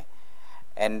 Okay.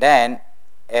 And then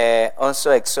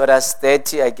also Exodus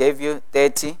 30, I gave you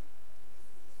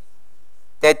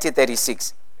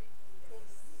 36.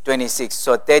 26.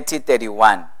 So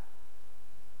 30:31.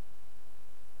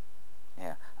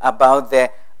 Yeah. About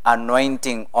the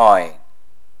anointing oil.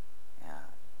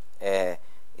 Yeah.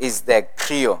 Is the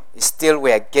Krio. Still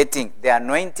we are getting the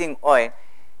anointing oil,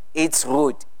 its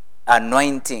root,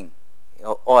 anointing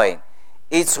oil.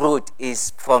 Its root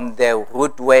is from the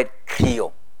root word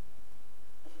Krio,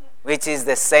 which is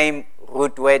the same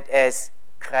root word as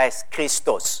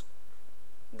Christos,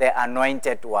 the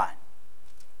anointed one.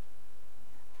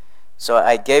 So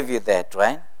I gave you that,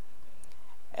 right?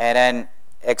 And then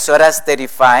Exodus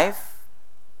 35,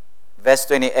 verse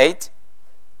 28.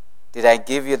 Did I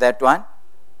give you that one?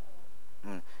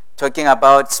 Talking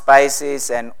about spices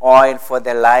and oil for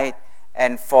the light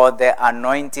and for the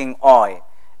anointing oil.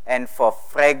 And for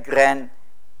fragrant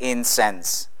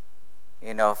incense,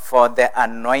 for the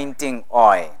anointing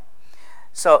oil.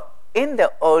 So in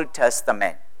the Old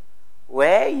Testament,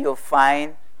 where you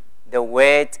find the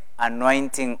word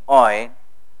anointing oil,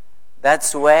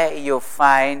 that's where you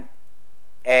find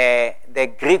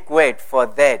the Greek word for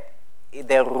that.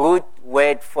 The root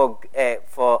word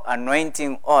for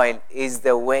anointing oil is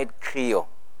the word Krio,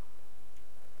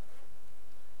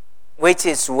 which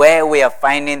is where we are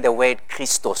finding the word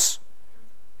Christos,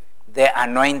 the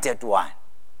anointed one.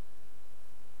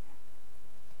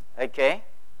 Okay?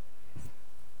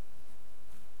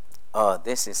 Oh,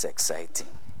 this is exciting.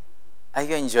 Are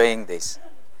you enjoying this?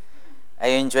 Are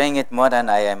you enjoying it more than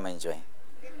I am enjoying?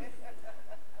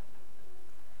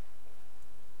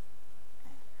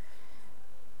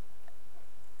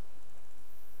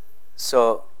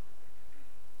 So,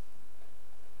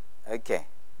 okay.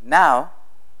 Now,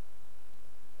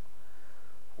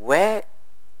 where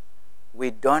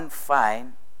we don't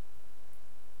find,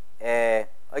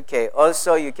 okay,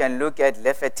 also you can look at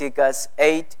Leviticus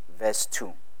 8 verse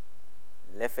 2.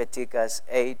 Leviticus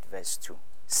 8 verse 2.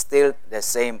 Still the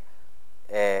same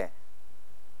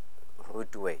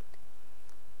root word,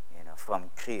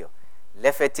 from Krio.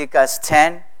 Leviticus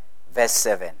 10 verse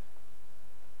 7.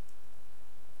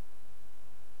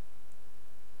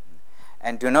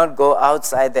 And do not go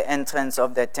outside the entrance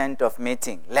of the tent of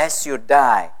meeting, lest you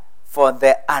die, for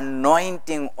the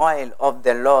anointing oil of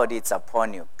the Lord is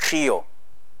upon you. Krio,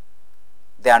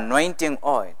 the anointing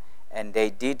oil. And they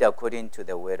did according to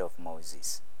the word of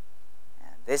Moses.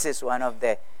 This is one of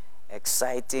the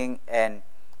exciting and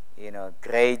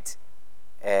great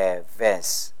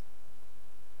verse.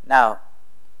 Now,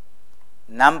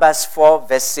 Numbers 4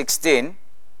 verse 16.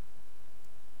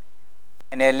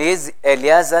 And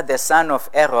Eleazar the son of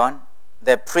Aaron,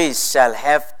 the priest, shall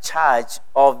have charge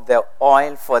of the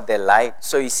oil for the light.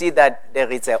 So you see that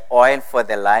there is an oil for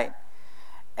the light.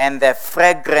 And the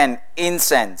fragrant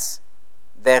incense,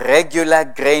 the regular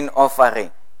grain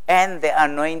offering, and the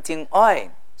anointing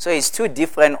oil. So it's two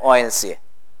different oils here.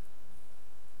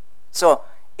 So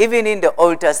even in the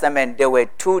Old Testament, there were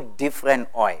two different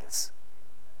oils.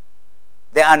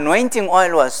 The anointing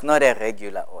oil was not a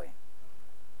regular oil.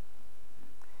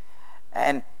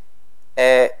 And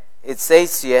it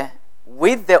says here,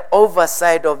 with the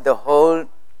oversight of the whole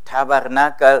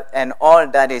tabernacle and all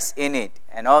that is in it,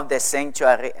 and of the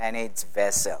sanctuary and its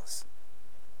vessels.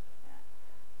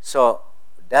 So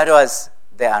that was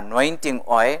the anointing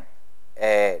oil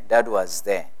that was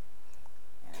there.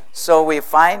 So we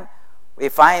find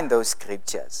those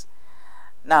scriptures.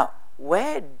 Now,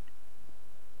 when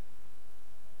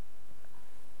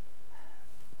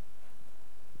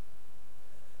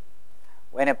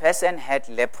a person had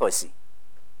leprosy,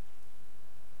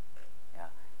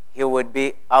 he would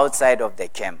be outside of the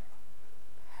camp.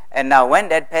 And now when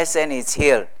that person is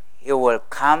healed, he will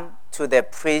come to the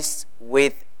priest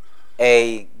with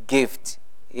a gift,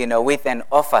 with an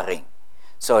offering.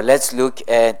 So let's look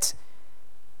at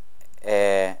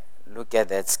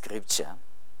that scripture.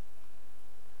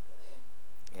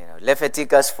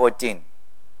 Leviticus 14.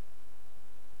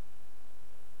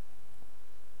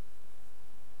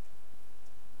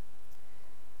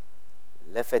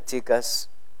 Leviticus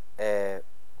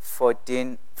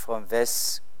 14 from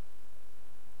verse,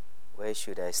 where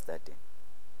should I start in?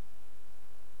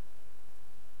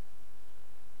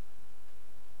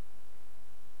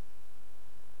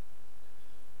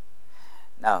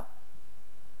 Now,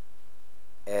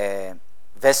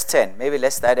 verse 10, maybe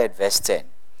let's start at verse 10.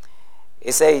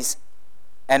 It says,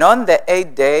 and on the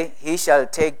 8th day he shall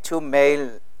take 2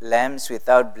 male lambs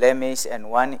without blemish, and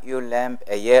 1 ewe lamb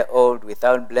a year old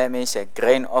without blemish, a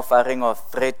grain offering of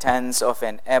 3 tenths of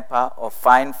an ephah of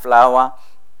fine flour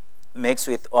mixed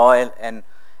with oil, and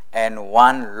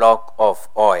 1 lock of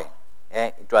oil.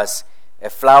 It was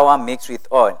a flour mixed with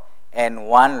oil, and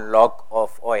 1 lock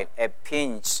of oil, a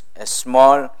pinch, a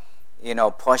small,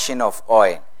 portion of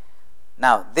oil.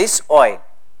 Now, this oil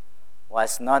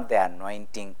was not the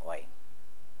anointing oil.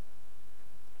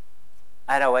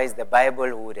 Otherwise, the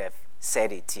Bible would have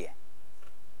said it here.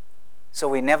 So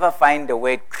we never find the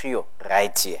word Krio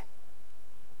right here.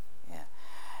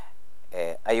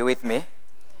 Are you with me?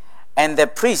 And the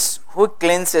priest who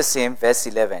cleanses him, verse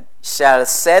 11, shall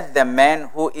set the man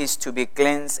who is to be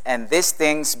cleansed and these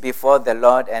things before the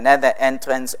Lord, and at the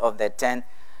entrance of the tent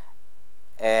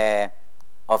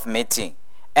of meeting.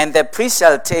 And the priest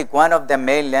shall take 1 of the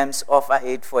male lambs, offer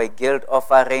it for a guilt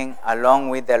offering, along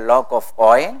with the lock of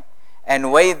oil,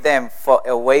 and wave them for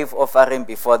a wave offering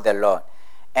before the Lord.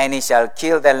 And he shall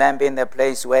kill the lamb in the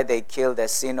place where they kill the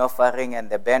sin offering and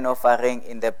the burnt offering,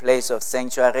 in the place of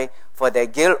sanctuary. For the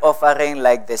guilt offering,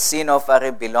 like the sin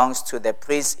offering, belongs to the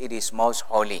priest. It is most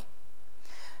holy.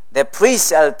 The priest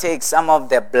shall take some of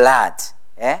the blood.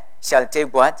 Shall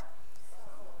take what?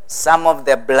 some of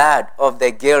the blood of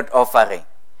the guilt offering.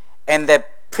 And the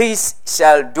priest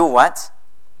shall do what?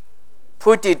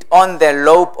 Put it on the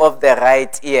lobe of the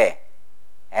right ear.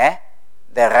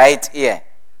 The right ear.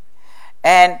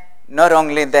 And not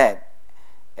only that,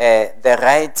 the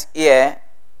right ear,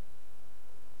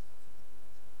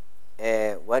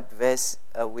 what verse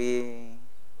are we?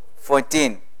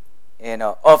 14.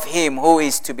 Of him who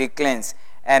is to be cleansed.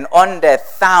 And on the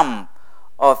thumb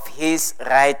of his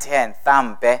right hand,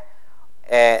 thumb,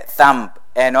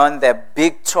 and on the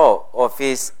big toe of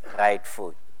his right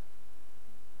foot.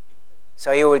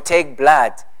 So he will take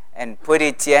blood and put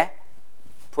it here,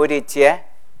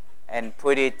 and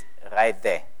put it right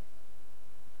there.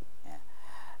 Yeah.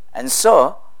 And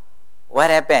so, what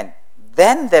happened?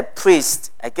 Then the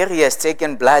priest, again he has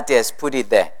taken blood, he has put it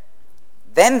there.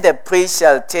 Then the priest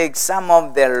shall take some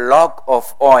of the log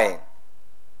of oil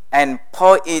and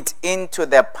pour it into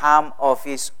the palm of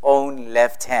his own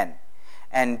left hand,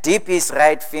 and dip his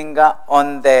right finger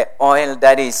on the oil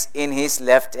that is in his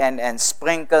left hand, and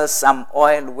sprinkle some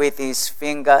oil with his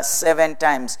finger 7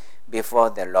 times before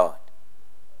the Lord.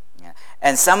 Yeah.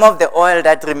 And some of the oil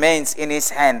that remains in his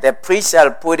hand, the priest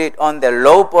shall put it on the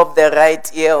lobe of the right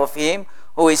ear of him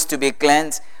who is to be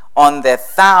cleansed, on the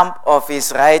thumb of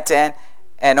his right hand,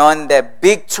 and on the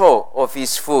big toe of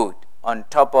his foot, on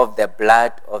top of the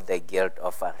blood of the guilt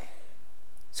offering.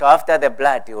 So after the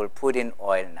blood, he will put in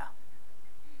oil now.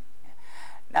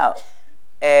 Now,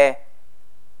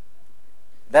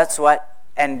 that's what,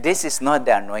 and this is not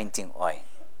the anointing oil.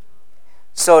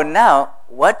 So now,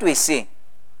 what we see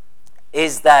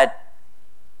is that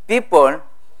people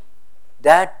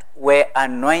that were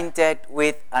anointed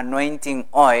with anointing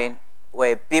oil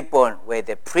were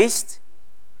the priests,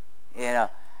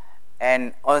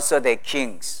 and also the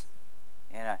kings,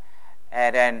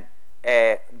 and then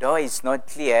though it's not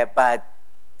clear, but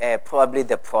probably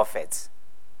the prophets.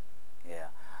 Yeah.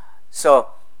 So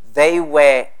they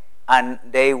were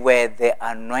the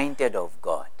anointed of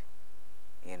God.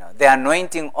 The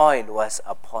anointing oil was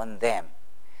upon them.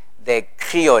 The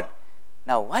kriod.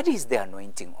 Now, what is the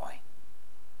anointing oil?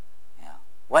 Yeah.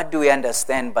 What do we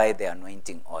understand by the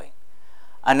anointing oil?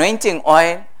 Anointing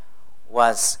oil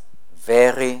was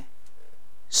very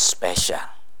special.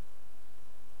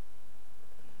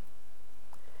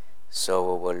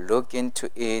 So we will look into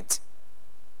it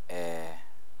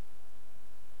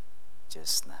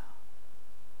just now.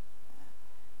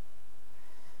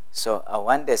 So I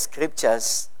want the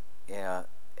scriptures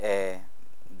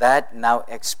that now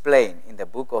explain in the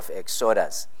book of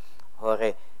Exodus.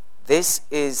 This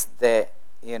is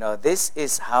this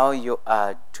is how you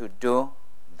are to do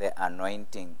the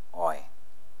anointing oil.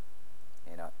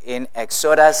 In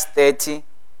Exodus 30,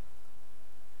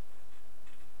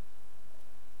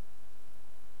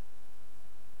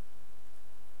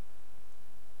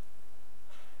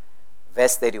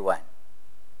 verse 31.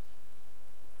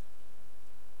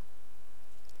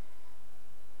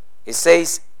 It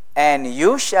says, "And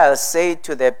you shall say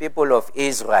to the people of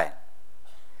Israel,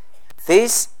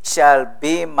 this shall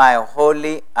be my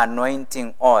holy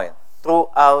anointing oil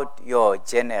throughout your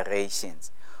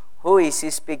generations." Who is he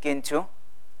speaking to?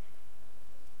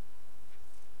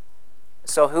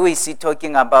 So who is he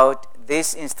talking about?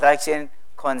 This instruction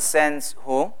concerns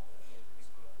who?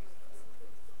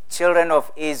 Children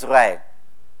of Israel.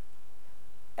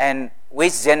 And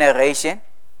which generation?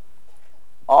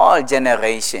 All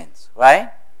generations,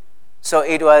 right? So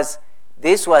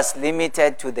this was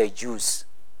limited to the Jews.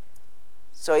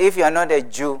 So if you are not a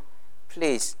Jew,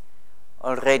 please,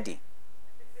 already,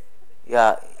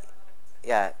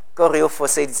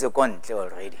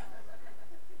 already.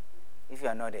 If you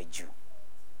are not a Jew,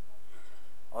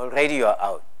 already you are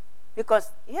out.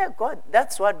 Because, God,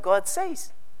 that's what God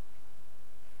says.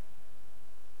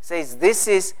 Says,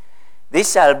 this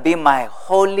shall be my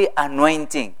holy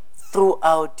anointing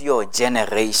throughout your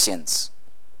generations.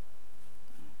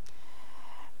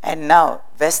 And now,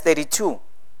 verse 32.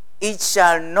 It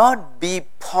shall not be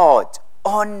poured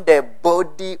on the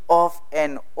body of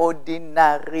an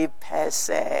ordinary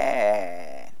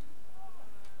person.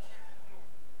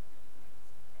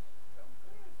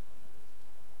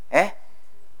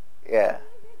 Yeah.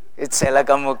 It's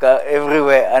elakamuka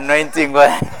everywhere, anointing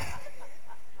one.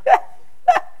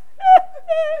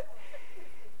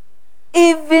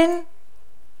 Even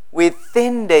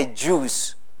within the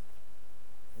Jews,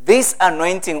 this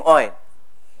anointing oil,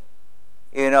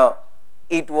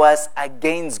 it was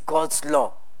against God's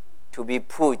law to be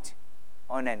put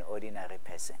on an ordinary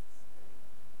person.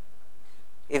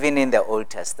 Even in the Old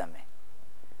Testament.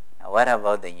 Now, what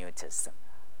about the New Testament?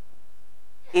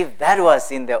 If that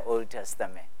was in the Old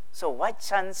Testament, So what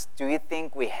chance do you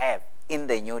think we have in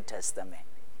the New Testament?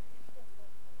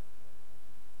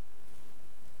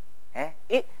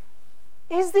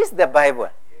 Is this the Bible?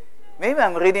 Maybe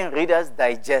I'm reading Reader's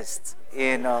Digest.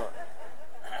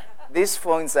 These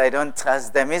phones, I don't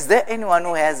trust them. Is there anyone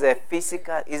who has a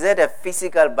physical? Is that a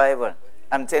physical Bible?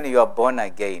 I'm telling you, you are born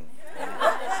again.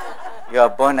 You are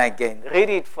born again. Read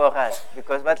it for us,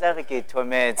 because what like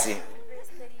Tometi.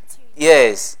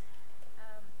 Yes.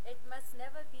 It must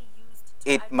never be used.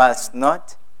 It must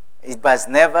not. It must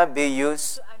never be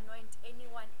used to anoint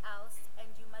anyone else, and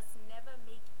you must never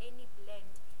make any blend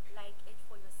like it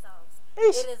for yourselves.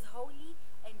 Ish. It is holy,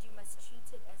 and you must treat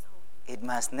it as holy. It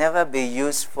must never be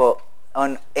used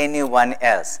on anyone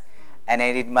else, and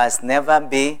it must never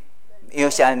be. You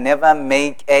shall never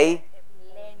make a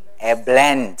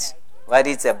blend. What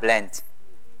is a blend?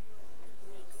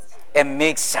 A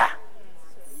mixture.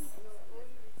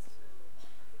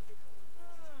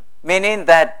 Meaning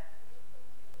that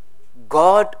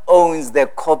God owns the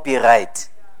copyright,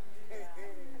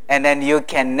 and then you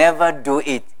can never do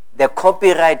it. The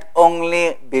copyright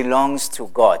only belongs to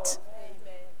God.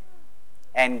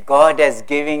 And God has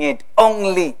given it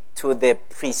only to the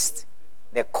priest,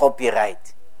 the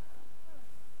copyright.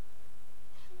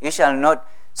 You shall not.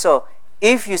 So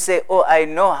if you say, oh, I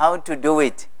know how to do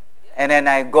it, and then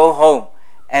I go home,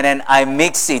 and then I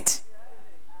mix it,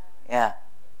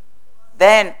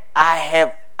 then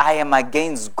I am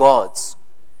against God's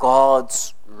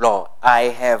law. I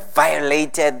have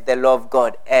violated the law of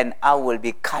God, and I will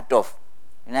be cut off.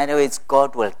 In other words,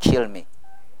 God will kill me.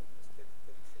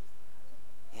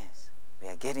 Yes, we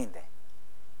are getting there.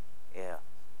 Yeah.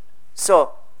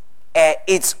 So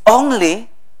it's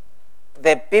only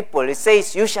the people. It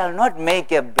says, you shall not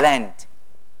make a blend.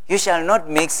 You shall not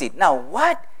mix it. Now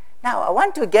what? Now I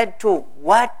want to get to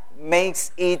what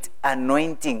makes it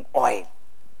anointing oil.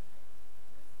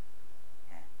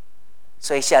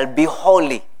 So it shall be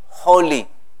holy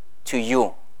to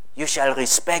you. You shall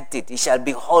respect it. It shall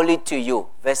be holy to you.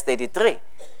 Verse 33.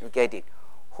 You get it.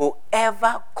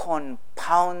 Whoever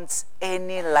compounds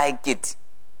any like it,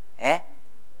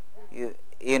 you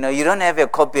don't have a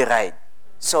copyright.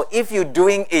 So if you're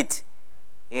doing it,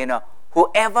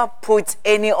 whoever puts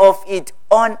any of it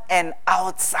on an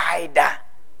outsider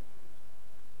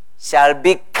shall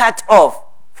be cut off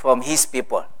from his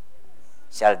people,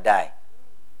 shall die.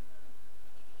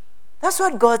 That's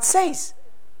what God says.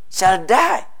 Shall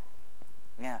die.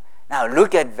 Yeah. Now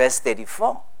look at verse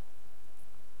 34.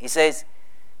 He says,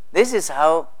 this is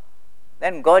how,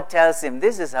 then God tells him,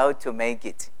 this is how to make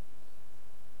it.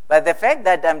 But the fact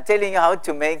that I'm telling you how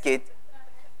to make it,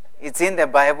 it's in the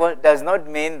Bible, does not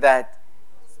mean that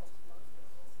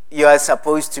you are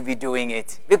supposed to be doing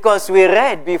it. Because we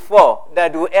read before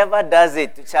that whoever does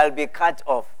it shall be cut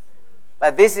off.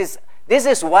 But this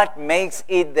is what makes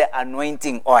it the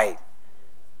anointing oil.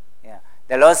 Yeah.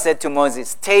 The Lord said to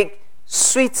Moses, take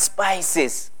sweet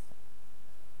spices,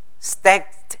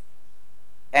 stacked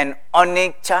and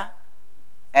onyx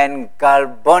and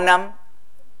galbanum,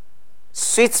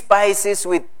 sweet spices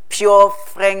with pure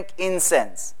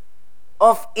frankincense.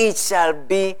 Of each shall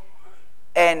be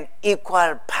an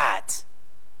equal part.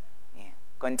 Yeah.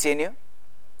 Continue.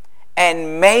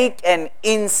 And make an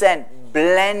incense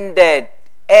blended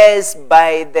as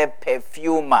by the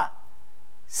perfumer,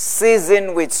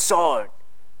 seasoned with salt,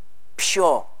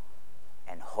 pure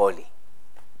and holy.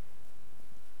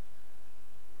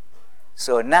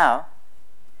 So now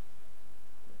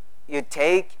you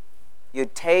take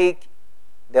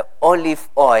the olive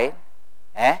oil,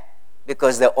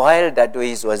 because the oil that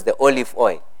was the olive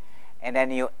oil, and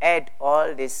then you add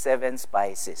all these 7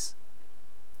 spices.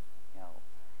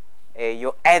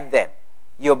 You add them,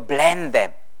 you blend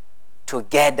them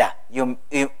together.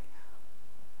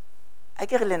 I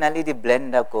can really the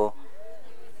blender ko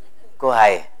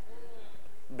high.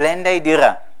 Blender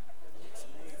dira.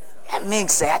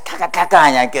 Mix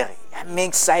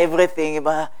mix everything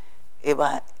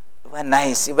iba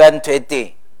nice, iba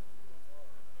 20.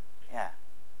 Yeah.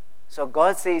 So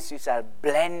God says you shall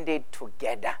blend it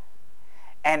together.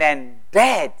 And then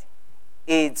that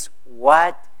is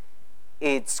what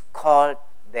it's called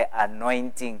the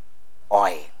anointing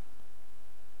oil.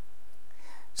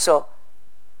 So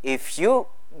if you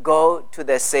go to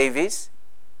the service,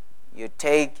 you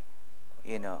take,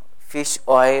 fish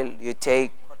oil, you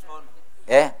take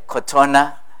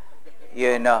cotona,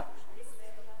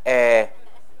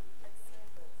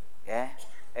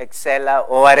 Excella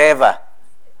or whatever,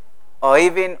 or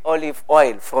even olive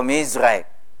oil from Israel.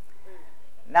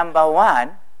 Number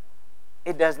one,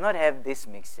 it does not have these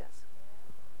mixtures.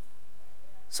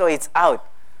 So it's out.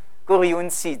 Korean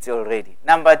seeds already.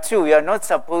 Number two, you're not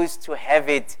supposed to have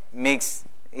it mixed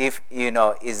if,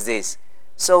 is this.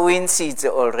 So win seeds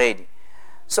already.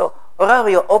 So, or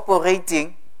you're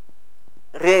operating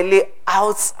really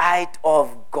outside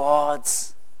of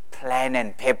God's plan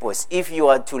and purpose if you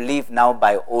are to live now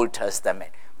by Old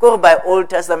Testament. Go by Old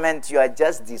Testament, you are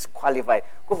just disqualified.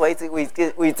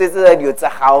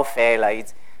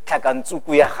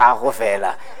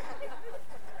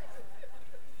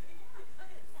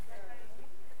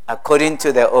 According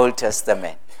to the Old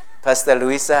Testament, Pastor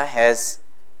Luisa has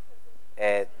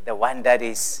the one that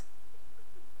is,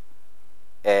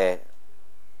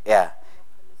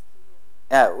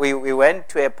 we went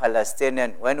to a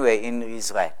Palestinian when we were in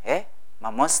Israel. A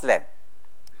Muslim.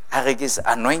 Arigis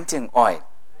anointing oil.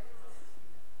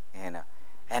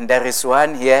 And there is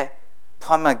one here,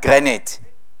 pomegranate.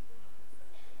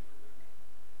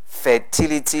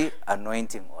 Fertility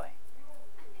anointing oil.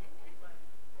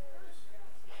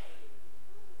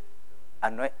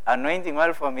 Anointing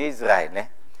oil from Israel.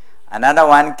 Another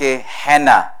one,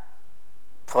 henna.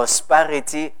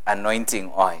 Prosperity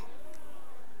anointing oil.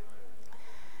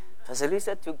 Pastor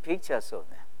Lisa took pictures of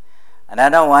them.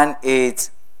 Another one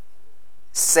is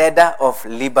cedar of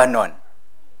Lebanon.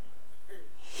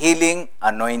 Healing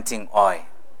anointing oil.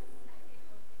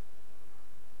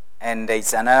 And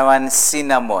there's another one,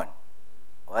 cinnamon.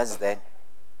 What's that?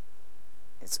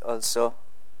 It's also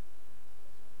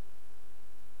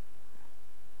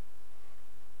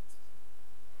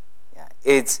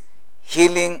it's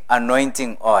healing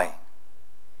anointing oil.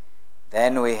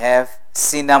 Then we have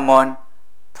cinnamon,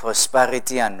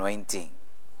 prosperity anointing.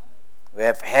 We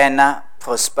have henna,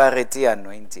 prosperity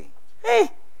anointing. Hey!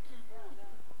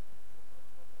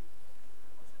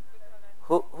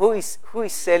 Who is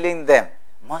selling them?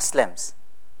 Muslims.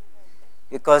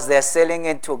 Because they're selling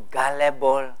it to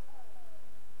gullible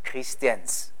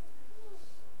Christians.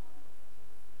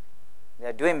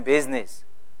 They're doing business.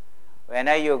 When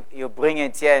you bring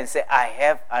it here and say, I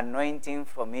have anointing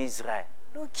from Israel.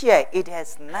 Look here, it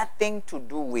has nothing to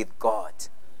do with God.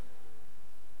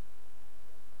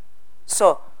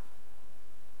 So,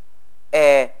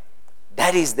 that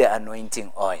is the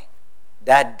anointing oil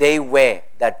that they wear,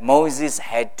 that Moses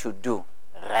had to do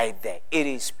right there. It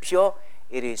is pure,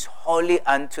 it is holy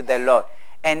unto the Lord.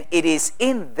 And it is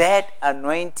in that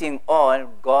anointing oil,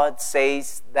 God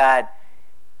says that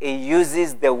He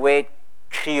uses the word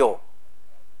Krio.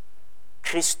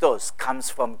 Christos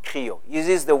comes from Krio.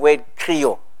 Uses the word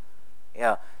Krio.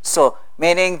 Yeah. So,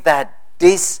 meaning that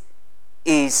this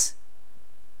is,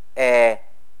 the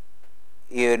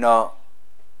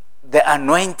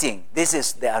anointing. This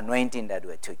is the anointing that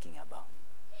we're talking about.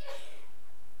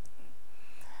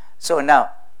 So now,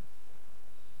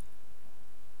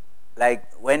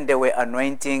 like when they were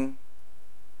anointing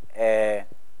a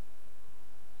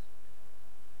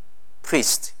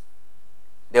priest,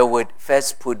 they would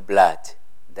first put blood,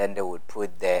 then they would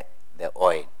put the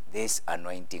oil, this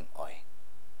anointing oil.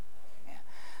 Yeah.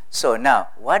 So now,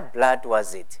 what blood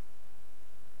was it?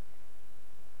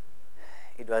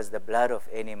 It was the blood of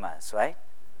animals, right?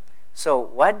 So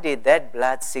what did that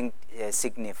blood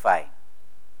signify?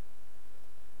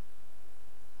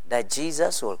 That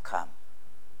Jesus will come.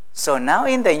 So now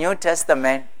in the New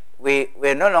Testament,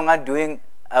 we're no longer doing,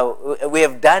 we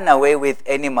have done away with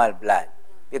animal blood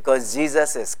because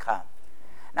Jesus has come.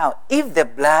 Now, if the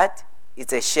blood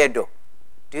is a shadow,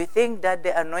 do you think that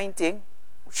the anointing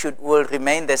will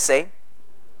remain the same?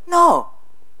 No.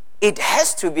 It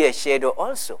has to be a shadow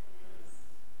also.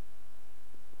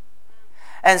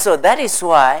 And so that is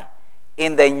why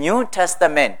in the New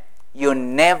Testament, you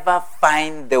never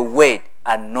find the word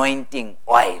anointing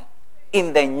oil.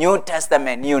 In the New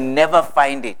Testament, you never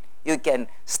find it. You can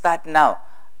start now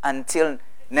until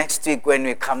next week when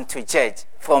we come to church.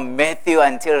 From Matthew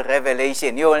until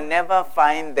Revelation, you will never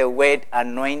find the word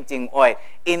anointing oil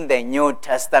in the New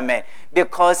Testament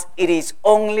because it is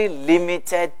only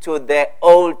limited to the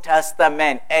Old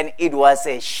Testament and it was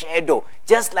a shadow.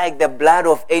 Just like the blood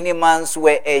of animals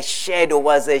was a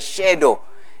shadow.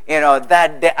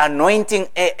 That the anointing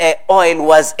oil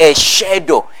was a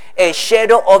shadow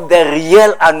of the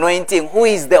real anointing, who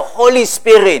is the Holy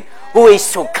Spirit, who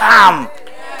is to come.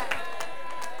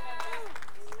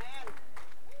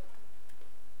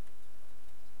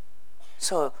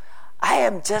 So I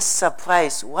am just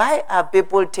surprised. Why are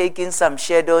people taking some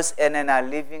shadows and then are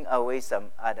leaving away some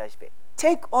other shadows?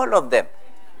 Take all of them.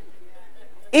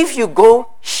 If you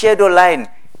go shadow line,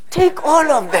 take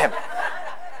all of them.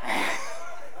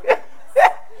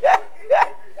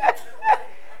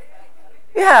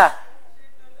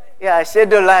 Yeah,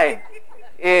 shadow line.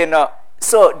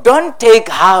 So don't take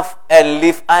half and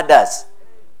leave others.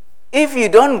 If you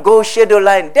don't go shadow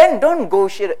line, then don't go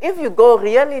shadow. If you go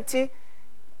reality,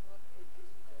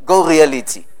 go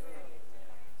reality.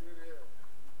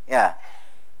 Yeah.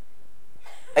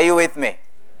 Are you with me?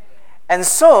 And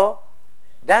so,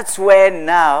 that's where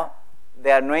now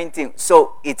the anointing,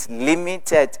 so it's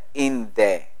limited in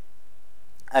there.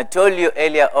 I told you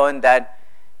earlier on that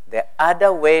the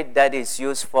other word that is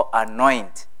used for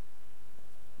anoint,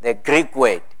 the Greek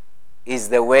word, is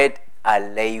the word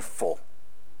aleipho.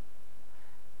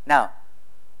 Now,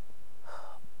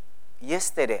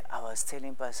 yesterday I was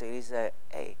telling Pastor Elisa,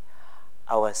 hey,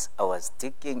 I was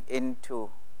digging into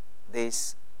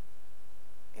this,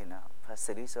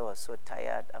 Pastor Elisa was so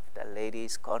tired after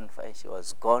ladies' conference. She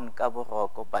was gone, Cabo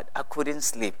Roco, but I couldn't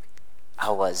sleep.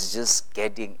 I was just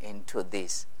getting into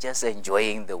this, just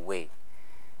enjoying the way.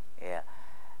 Yeah.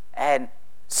 And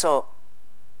so,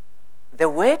 the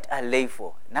word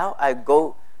aleipho, now I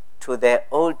go to the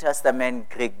Old Testament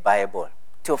Greek Bible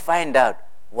to find out,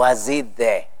 was it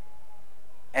there?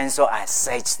 And so I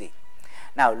searched it.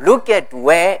 Now, look at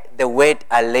where the word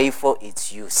aleipho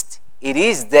is used. It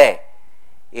is there,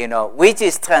 which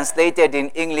is translated in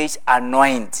English,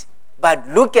 anoint. But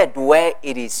look at where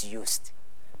it is used.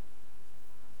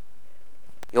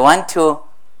 You want to?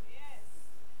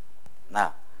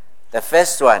 Now, the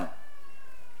first one,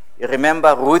 you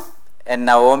remember Ruth and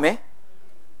Naomi?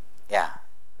 Yeah,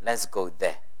 let's go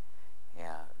there.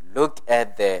 Yeah, look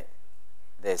at the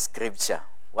scripture.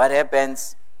 What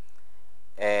happens?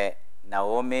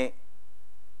 Naomi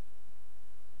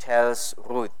tells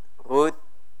Ruth,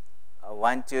 I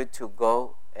want you to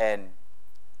go and,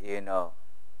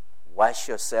 wash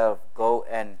yourself, go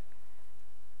and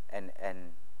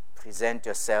present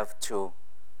yourself to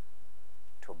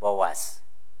Boaz.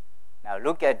 Now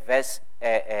look at verse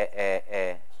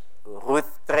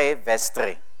Ruth 3, verse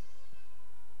 3.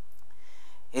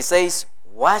 He says,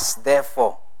 wash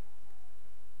therefore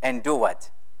and do what?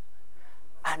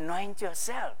 Anoint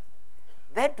yourself.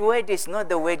 That word is not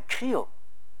the word Creole.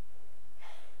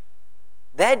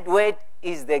 That word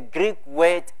is the Greek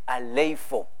word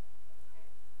aleipho.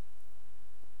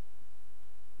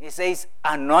 He says,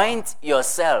 anoint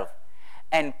yourself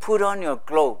and put on your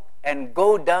cloak and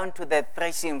go down to the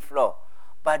threshing floor.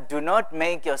 But do not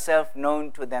make yourself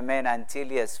known to the man until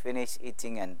he has finished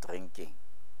eating and drinking.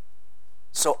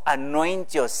 So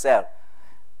anoint yourself.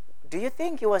 Do you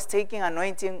think he was taking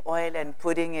anointing oil and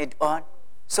putting it on?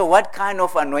 So what kind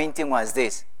of anointing was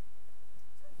this?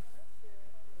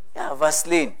 Yeah,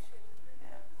 Vaseline.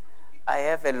 Yeah. I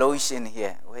have a lotion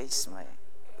here. Where's my...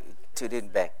 Put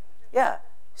it back. Yeah.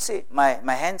 See, my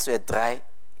hands were dry.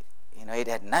 It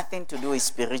had nothing to do with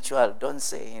spiritual. Don't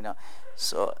say,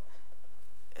 So,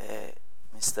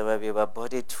 Mr. Babiba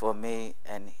bought it for me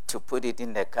and to put it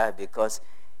in the car because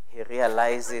he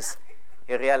realizes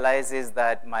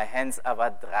that my hands are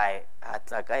dry.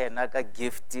 Atlaka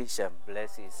gifty shall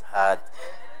bless his heart.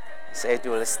 He said it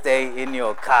will stay in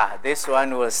your car. This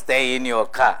one will stay in your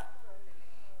car.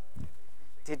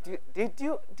 Did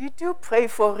you pray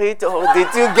for it or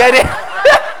did you get it?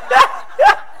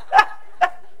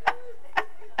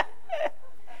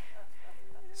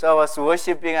 So I was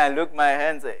worshiping, I looked my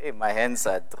hands, hey, my hands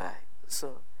are dry.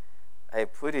 So I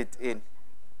put it in.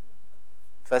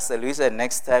 Pastor Luisa,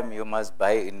 next time you must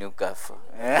buy a new car.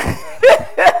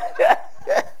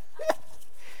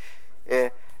 Yeah.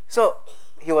 So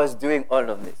he was doing all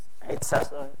of this. It's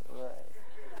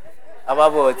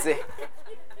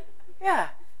yeah.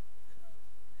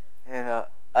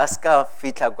 Aska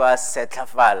fitla kwa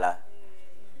setlafala.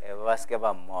 Waske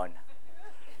ba mona.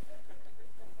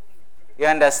 You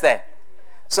understand?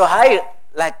 So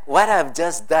like what I've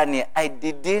just done here, I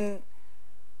didn't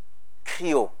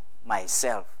cure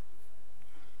myself.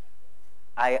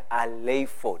 I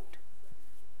aleiphoed.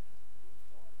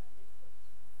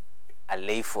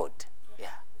 Aleiphoed.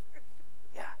 Yeah.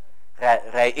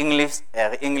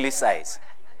 English size.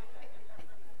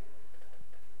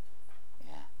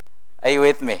 Yeah. Are you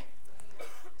with me?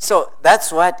 So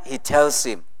that's what he tells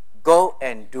him. Go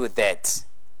and do that.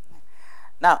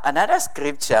 Now, another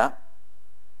scripture,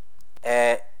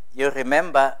 you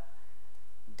remember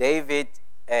David,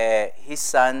 his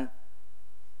son,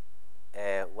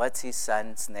 what's his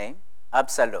son's name?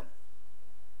 Absalom.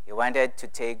 He wanted to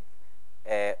take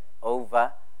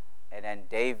over, and then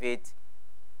David,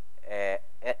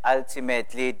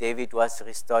 ultimately David was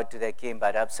restored to the king,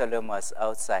 but Absalom was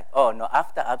outside. Oh, no,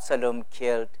 after Absalom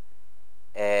killed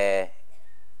the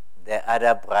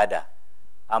other brother,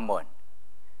 Ammon,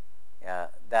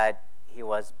 that he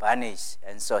was banished,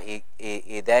 and so he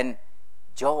then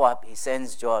Joab, he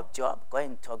sends Joab, go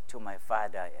and talk to my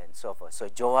father and so forth. So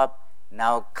Joab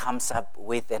now comes up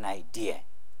with an idea.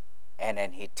 And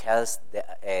then he tells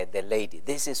the lady,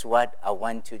 this is what I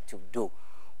want you to do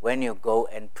when you go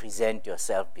and present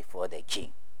yourself before the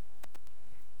king.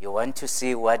 You want to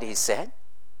see what he said?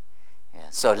 Yeah.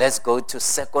 So let's go to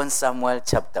 2 Samuel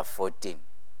chapter 14.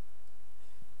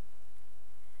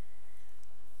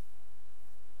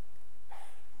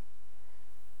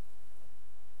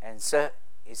 And so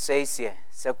it says here,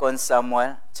 2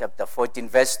 Samuel chapter 14,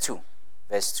 verse 2.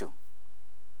 Verse 2.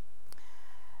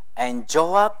 And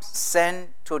Joab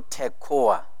sent to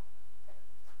Tekoa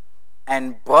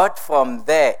and brought from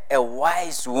there a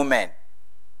wise woman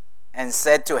and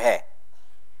said to her,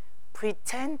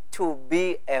 pretend to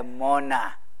be a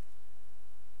mourner.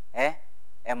 A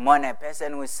mourner, a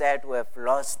person who said to have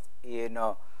lost, a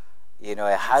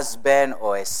husband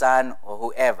or a son or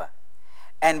whoever.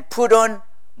 And put on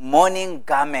mourning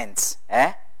garments.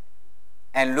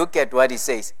 And look at what he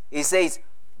says. He says,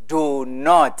 do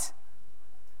not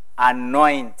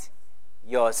anoint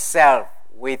yourself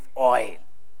with oil.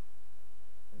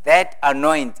 That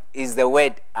anoint is the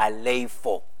word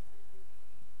aleipho.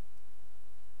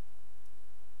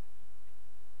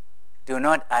 Do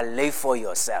not aleipho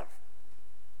yourself.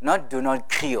 Do not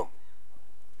crio.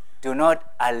 Do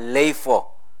not aleipho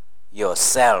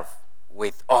yourself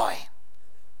with oil.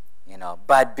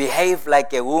 But behave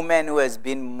like a woman who has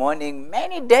been mourning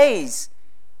many days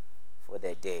for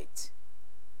the dead.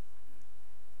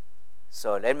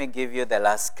 So let me give you the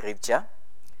last scripture.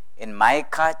 In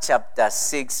Micah chapter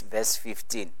 6 verse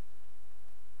 15.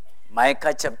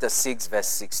 Micah chapter 6 verse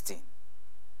 16.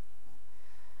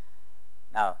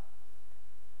 Now,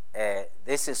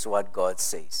 this is what God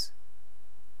says.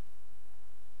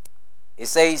 He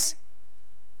says,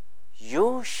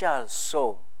 you shall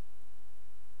sow.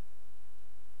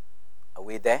 Are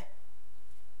we there?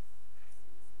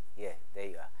 Yeah, there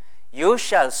you are. You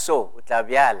shall sow,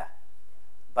 utabyala,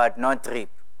 but not reap,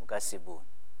 ukasibun.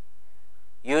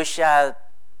 You shall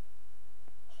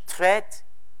tread,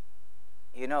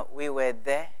 we were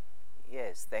there.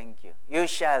 Yes, thank you. You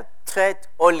shall tread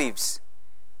olives.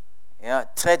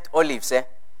 Tread olives,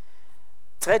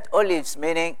 Tread olives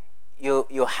meaning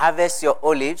you harvest your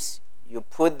olives, you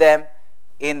put them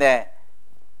in the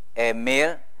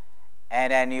mill,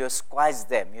 and then you squeeze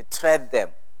them, you tread them,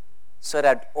 so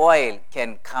that oil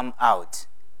can come out.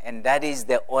 And that is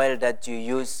the oil that you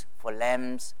use for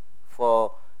lamps,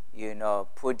 for,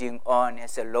 putting on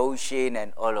as a lotion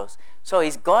and all those. So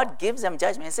God gives them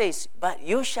judgment and says, but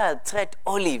you shall tread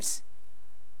olives,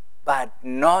 but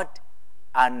not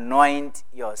anoint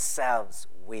yourselves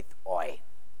with oil.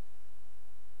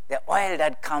 The oil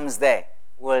that comes there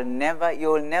you will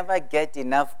never get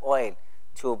enough oil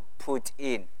to put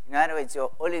in. In other words,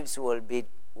 your olives will be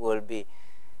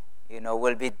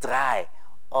dry,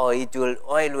 or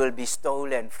oil will be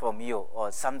stolen from you,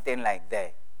 or something like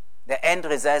that. The end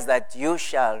result is that you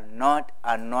shall not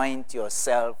anoint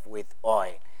yourself with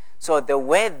oil. So the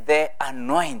word there,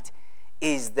 anoint,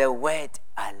 is the word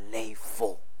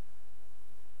aleipho.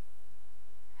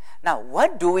 Now,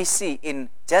 what do we see in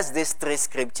just these three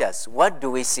scriptures? What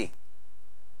do we see?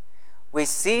 We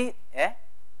see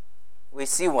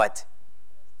what?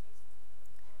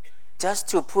 Just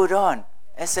to put on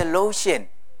as a lotion.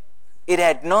 It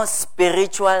had no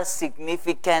spiritual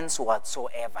significance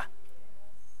whatsoever.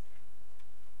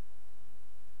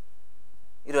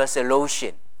 It was a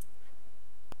lotion.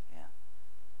 Yeah.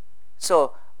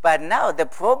 So, but now the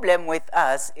problem with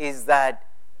us is that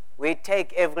we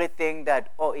take everything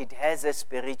that, it has a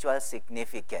spiritual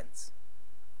significance.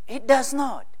 It does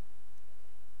not.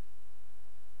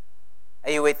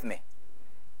 Are you with me?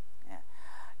 Yeah.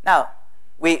 Now,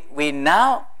 we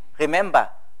now, remember,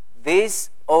 this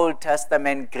Old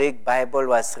Testament Greek Bible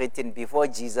was written before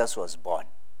Jesus was born.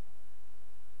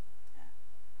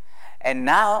 And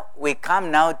now, we come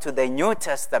now to the New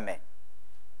Testament.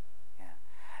 Yeah.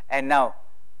 And now,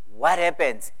 what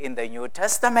happens in the New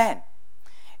Testament?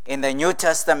 In the New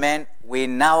Testament, we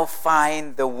now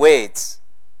find the words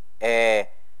that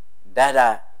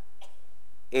are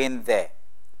in there.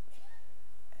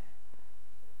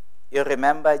 You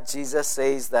remember Jesus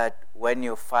says that when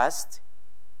you fast,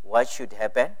 what should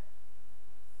happen?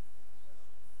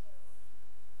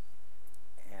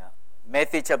 Yeah.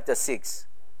 Matthew chapter 6.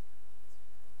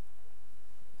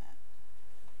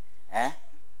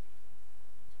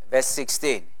 Verse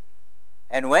 16.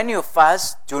 And when you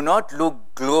fast, do not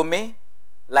look gloomy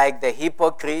like the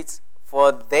hypocrites,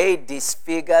 for they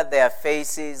disfigure their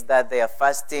faces that their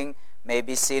fasting may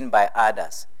be seen by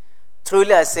others.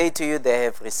 Truly I say to you, they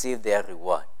have received their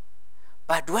reward.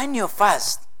 But when you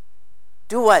fast,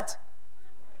 do what?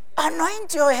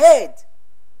 Anoint your head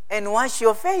and wash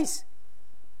your face.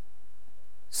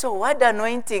 So what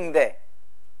anointing there?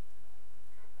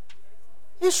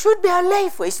 It should be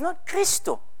aleipho. It's not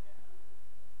Christo.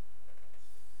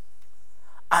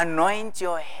 Anoint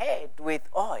your head with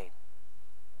oil.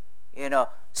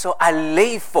 So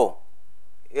aleipho.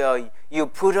 You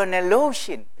put on a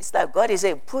lotion. It's like God is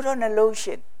saying, put on a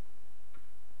lotion.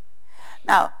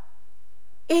 Now,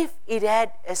 if it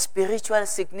had a spiritual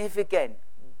significance,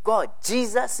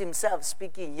 Jesus himself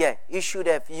speaking here, he should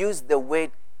have used the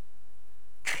word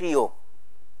Krio.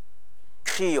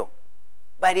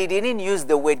 But he didn't use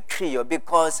the word Krio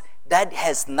because that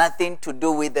has nothing to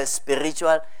do with the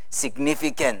spiritual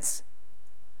significance.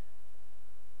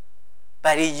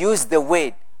 But he used the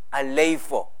word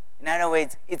aleipho. In other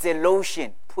words, it's a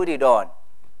lotion. Put it on.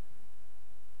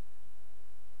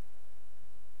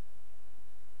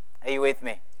 Are you with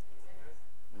me?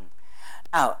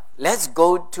 Now, let's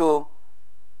go to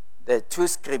the two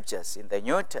scriptures in the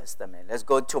New Testament. Let's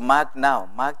go to Mark now.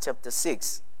 Mark chapter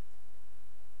 6.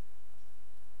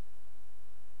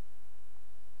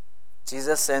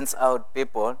 Jesus sends out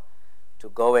people to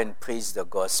go and preach the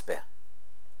gospel.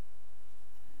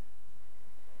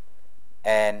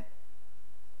 And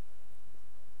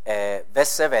verse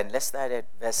 7, let's start at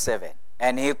verse 7.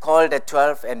 And he called the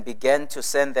 12 and began to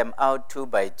send them out 2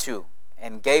 by 2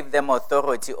 and gave them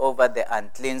authority over the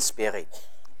unclean spirit.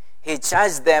 He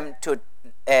charged them to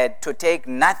take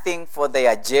nothing for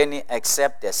their journey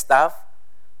except a staff,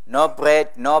 no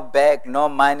bread, no bag, no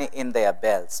money in their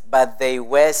belts, but to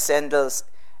wear sandals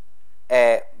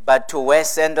and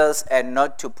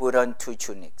not to put on 2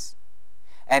 tunics.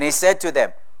 And he said to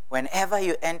them, whenever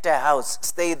you enter a house,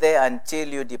 stay there until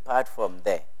you depart from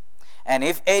there. And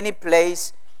if any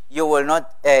place will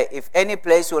not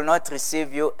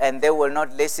receive you and they will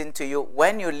not listen to you,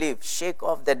 when you leave, shake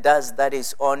off the dust that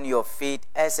is on your feet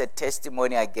as a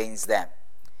testimony against them.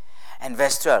 And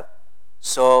verse 12,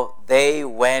 so they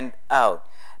went out.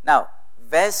 Now,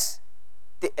 verse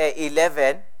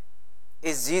 11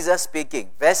 is Jesus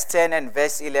speaking. Verse 10 and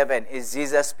verse 11 is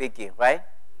Jesus speaking, right?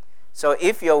 So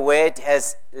if your word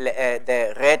has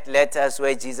the red letters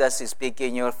where Jesus is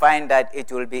speaking, you'll find that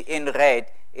it will be in red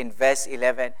in verse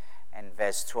 11 and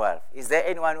verse 12. Is there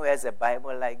anyone who has a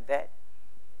Bible like that?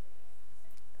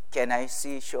 Can I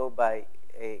see by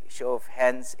a show of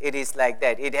hands? It is like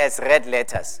that. It has red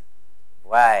letters.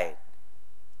 Why?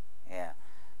 Yeah.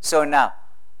 So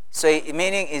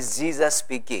meaning is Jesus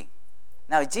speaking.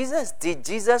 Now, did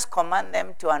Jesus command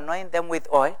them to anoint them with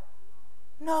oil?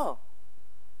 No.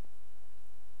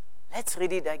 Let's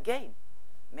read it again,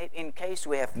 in case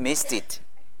we have missed it.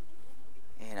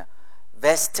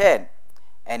 Verse 10,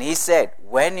 and he said,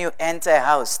 when you enter a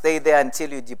house, stay there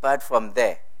until you depart from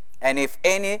there. And if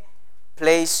any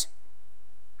place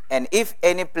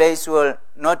will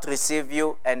not receive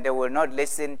you and they will not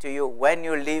listen to you, when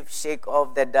you leave, shake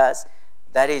off the dust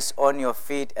that is on your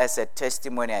feet as a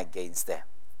testimony against them.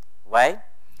 Right?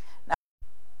 Now,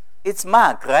 it's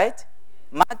Mark, right?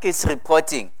 Mark is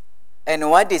reporting.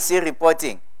 And what is he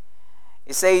reporting?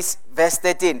 He says, verse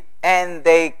 13, and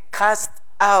they cast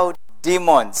out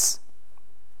demons.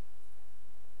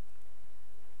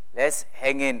 Let's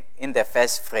hang in the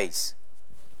first phrase.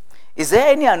 Is there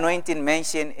any anointing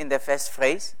mentioned in the first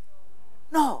phrase?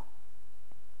 No.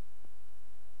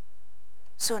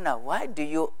 So now, why do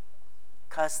you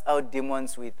cast out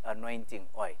demons with anointing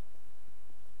oil?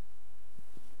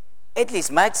 At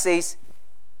least Mark says,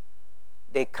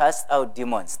 they cast out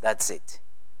demons. That's it.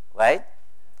 Right?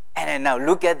 And then now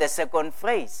look at the second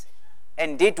phrase.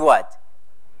 And did what?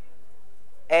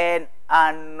 And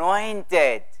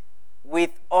anointed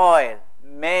with oil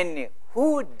many.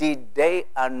 Who did they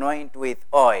anoint with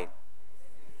oil?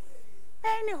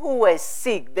 Many who were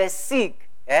sick. The sick.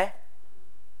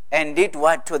 And did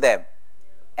what to them?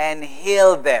 And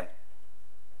healed them.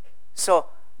 So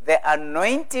the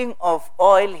anointing of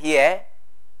oil here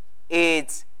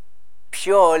is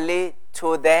purely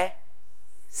to the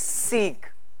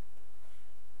sick.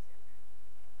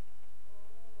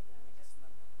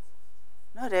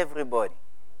 Not everybody.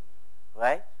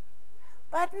 Right?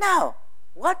 But now,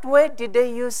 what word did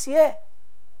they use here?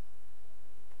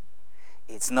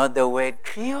 It's not the word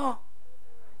Krio.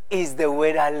 It's the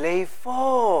word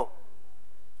aleipho.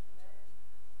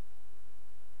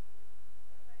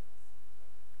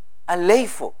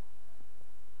 Aleipho.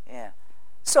 Yeah.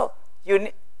 So,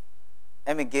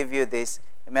 let me give you this.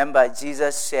 Remember,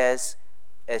 Jesus shares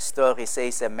a story.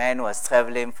 Says a man was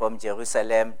traveling from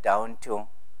Jerusalem down to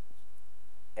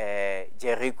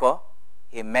Jericho.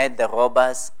 He met the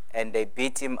robbers and they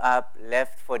beat him up,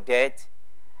 left for dead.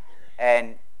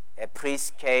 And a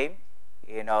priest came,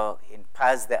 and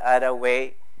passed the other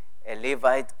way. A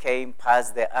Levite came,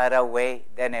 passed the other way.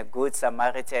 Then a good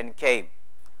Samaritan came.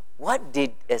 What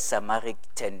did a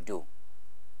Samaritan do?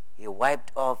 He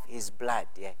wiped off his blood.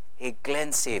 Yeah? He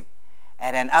cleansed him.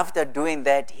 And then after doing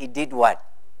that, he did what?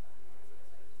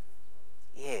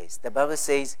 Yes, the Bible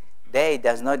says there it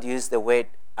does not use the word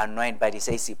anoint, but it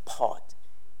says he poured.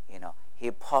 He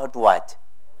poured what?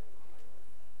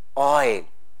 Oil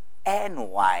and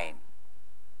wine.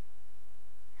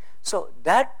 So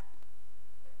that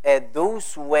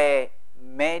those were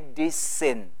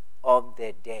medicine of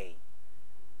the day.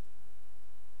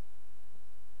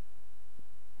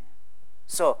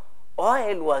 So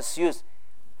oil was used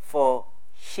for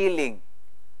healing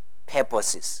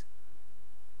purposes.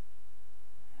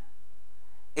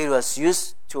 It was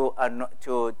used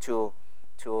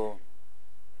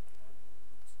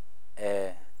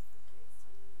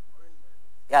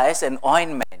as an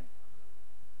ointment.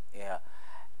 Yeah.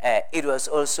 It was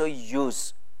also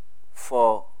used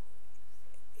for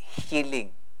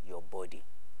healing your body.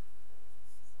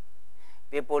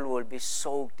 People will be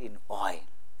soaked in oil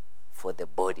for the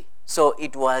body. So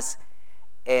it was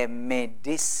a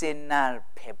medicinal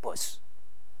purpose.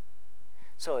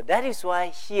 So that is why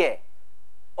here,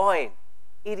 oil,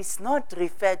 it is not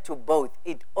referred to both.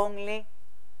 It only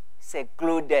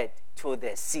secluded to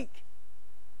the sick.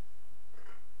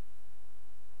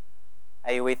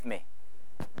 Are you with me?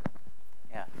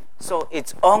 Yeah. So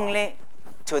it's only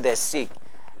to the sick.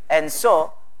 And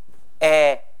so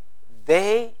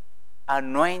they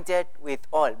anointed with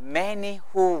oil many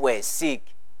who were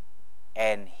sick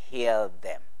and healed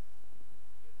them.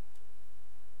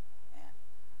 Yeah.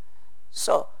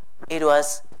 So it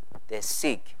was the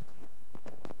sick,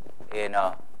 and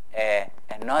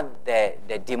not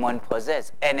the demon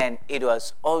possessed. And then it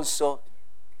was also,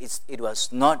 it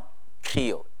was not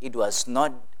cure. It was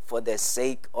not for the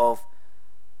sake of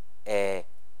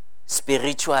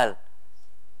spiritual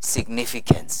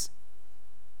significance.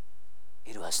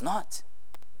 It was not.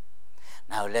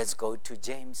 Now let's go to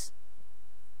James,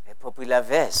 a popular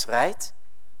verse, right?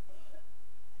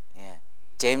 Yeah.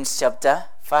 James chapter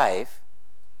 5.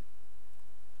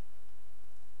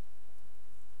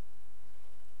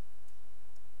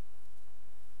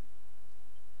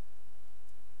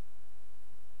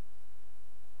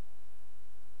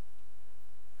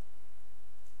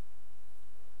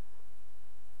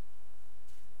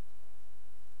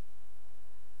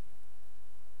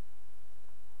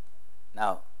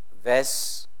 Now,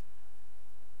 verse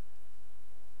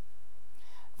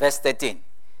 13.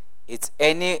 Is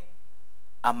any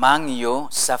among you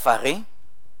suffering?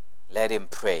 Let him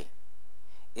pray.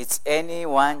 Is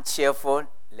anyone cheerful?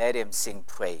 Let him sing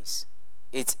praise.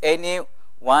 Is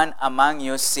anyone among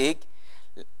you sick?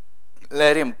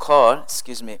 Let him call,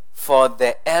 for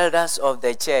the elders of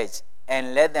the church,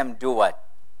 and let them do what?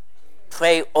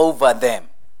 Pray over them.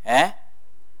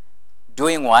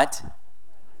 Doing what?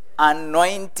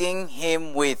 Anointing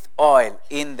him with oil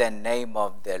in the name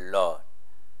of the Lord.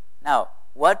 Now,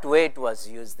 what word was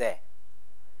used there?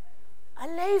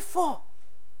 Aleipho.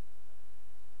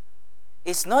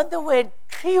 It's not the word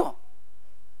cure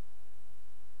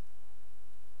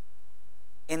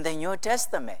in the New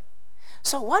Testament.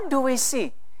 So what do we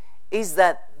see? Is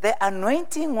that the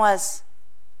anointing was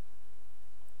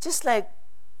just like,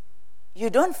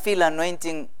 you don't feel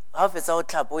anointing.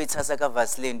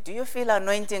 Vaseline. Do you feel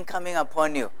anointing coming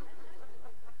upon you?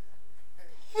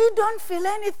 You don't feel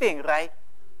anything, right?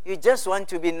 You just want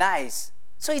to be nice.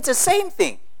 So it's the same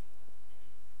thing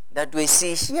that we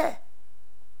see here.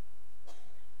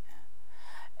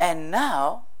 And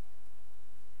now,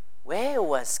 where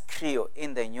was cure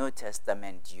in the New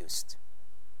Testament used?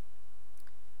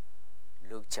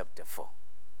 Luke chapter 4.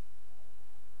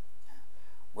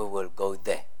 We will go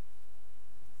there.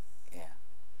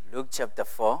 Luke chapter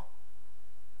 4.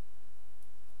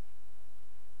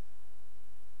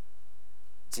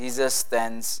 Jesus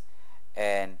stands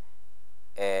and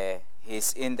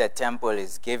he's in the temple,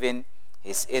 he's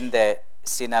in the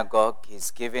synagogue,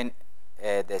 he's given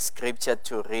the scripture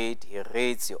to read. He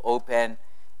reads, he opens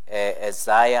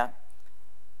Isaiah,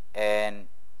 and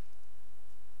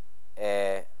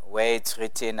where it's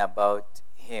written about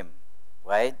him,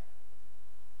 right?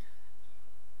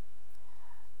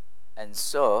 And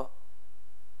so,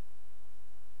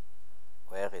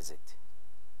 where is it?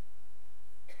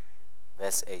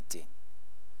 Verse 18.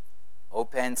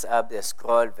 Opens up the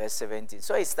scroll, verse 17.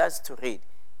 So he starts to read.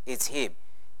 It's him.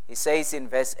 He says in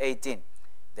verse 18,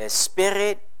 the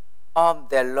Spirit of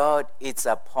the Lord is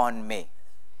upon me,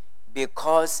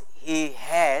 Because he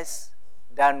has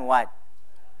done what?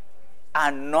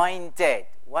 Anointed.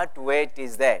 What word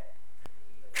is that?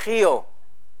 Krio.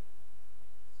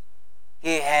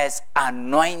 He has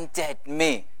anointed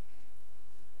me,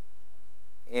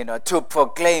 to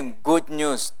proclaim good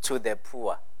news to the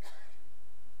poor.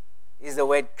 Is the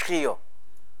word krio,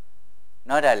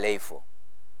 not aleipho.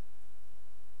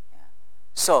 Yeah.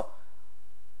 So,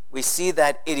 we see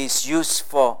that it is used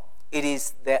for,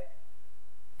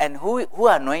 and who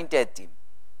anointed him?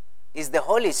 Is the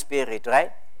Holy Spirit,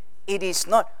 right? It is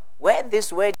not, where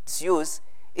this word is used,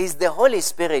 is the Holy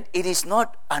Spirit. It is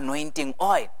not anointing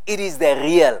oil. It is the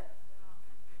real.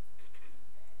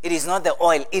 It is not the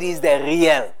oil. It is the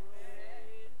real.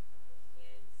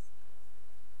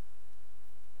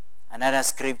 Another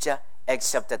scripture,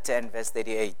 Acts chapter 10, verse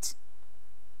 38.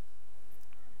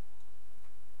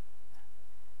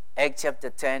 Acts chapter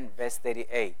 10, verse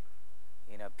 38.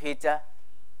 Peter,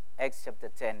 Acts chapter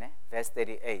 10, verse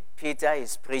 38. Peter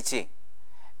is preaching.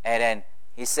 And then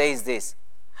he says this,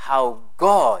 how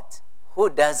God, who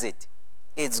does it?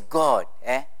 It's God,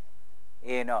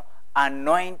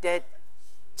 anointed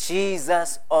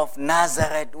Jesus of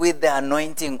Nazareth with the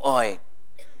anointing oil.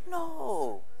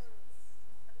 No.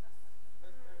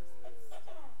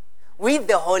 With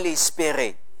the Holy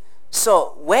Spirit.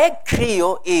 So where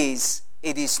Krio is,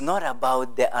 it is not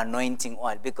about the anointing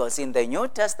oil, because in the New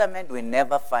Testament we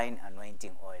never find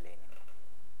anointing oil anymore.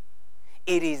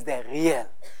 It is the real,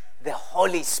 the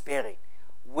Holy Spirit.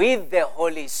 With the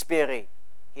Holy Spirit,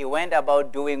 he went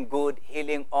about doing good,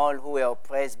 healing all who were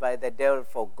oppressed by the devil,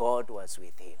 for God was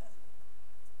with him.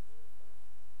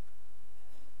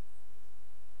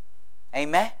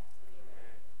 Amen?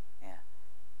 Yeah.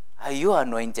 Are you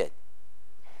anointed?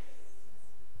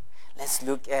 Let's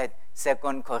look at 2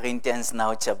 Corinthians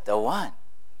now, chapter 1.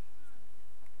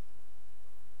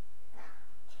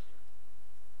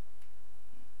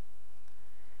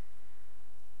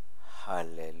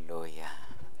 Hallelujah.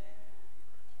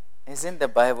 Isn't the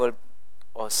Bible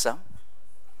awesome?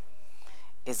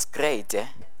 It's great, eh?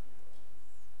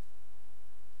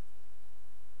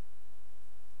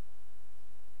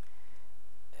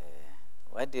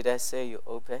 What did I say you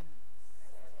open?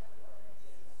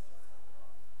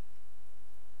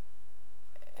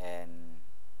 And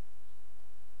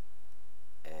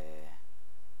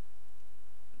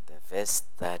the verse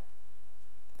that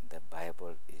the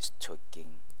Bible is talking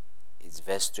is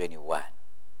verse 21.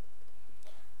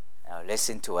 Now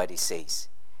listen to what it says.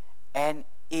 And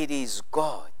it is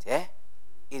God,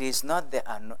 It is not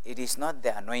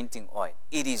the anointing oil.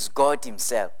 It is God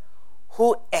himself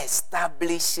who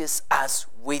establishes us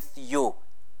with you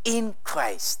in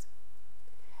Christ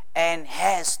and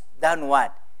has done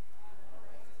what?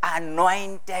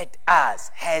 Anointed us,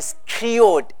 has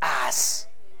cured us.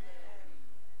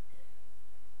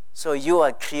 So you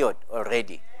are cured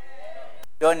already.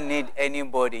 Don't need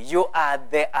anybody. You are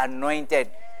the anointed.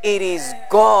 It is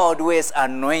God who has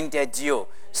anointed you.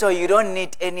 So you don't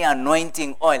need any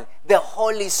anointing oil. The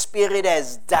Holy Spirit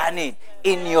has done it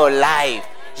in your life.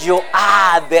 You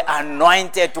are the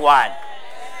anointed one.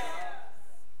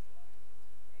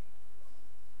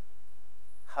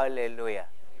 Hallelujah.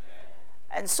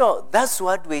 And so that's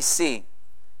what we see,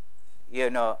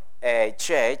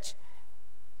 church,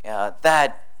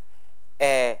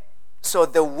 so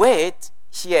the word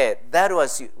here, that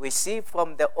was, we see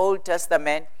from the Old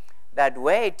Testament that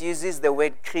where it uses the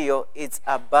word krio, it's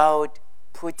about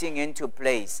putting into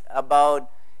place, about,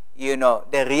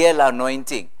 the real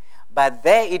anointing. But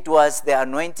there it was the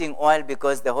anointing oil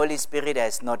because the Holy Spirit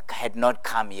had not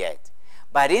come yet.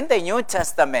 But in the New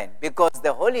Testament, because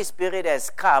the Holy Spirit has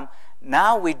come,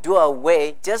 now we do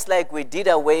away, just like we did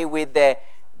away with the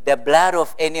blood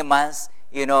of animals,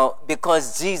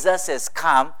 because Jesus has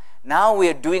come. Now we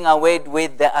are doing away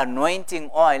with the anointing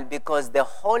oil because the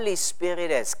Holy Spirit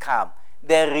has come.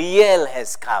 The real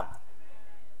has come.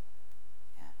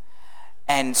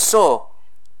 And so,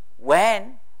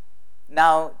 when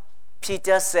now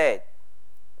Peter said,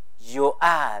 you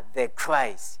are the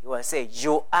Christ, he was saying,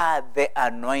 you are the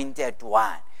anointed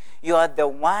one. You are the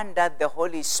one that the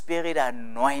Holy Spirit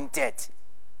anointed.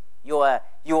 You are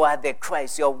the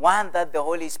Christ. You are one that the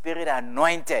Holy Spirit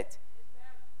anointed.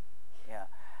 Yeah.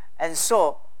 And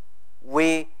so,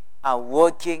 we are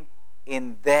working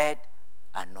in that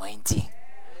anointing.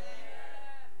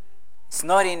 It's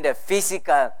not in the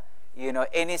physical,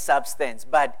 any substance,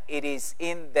 but it is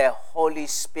in the Holy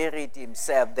Spirit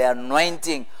himself, the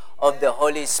anointing of the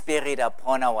Holy Spirit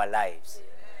upon our lives.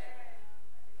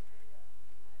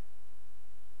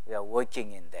 We are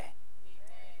working in there.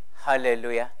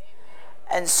 Hallelujah.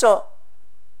 And so,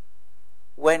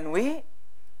 when we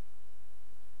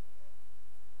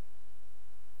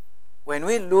when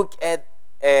we look at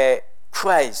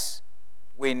Christ,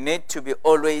 we need to be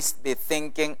always be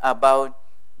thinking about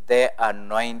the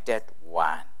anointed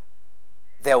one.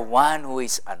 The one who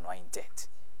is anointed.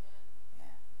 Yeah.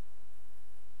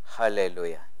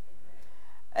 Hallelujah.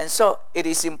 And so it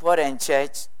is important,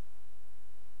 church,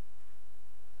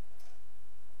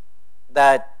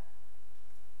 that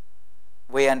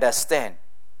we understand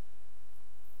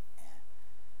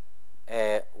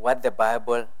what the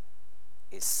Bible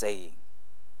is saying,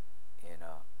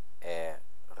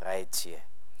 right here.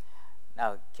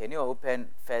 Now, can you open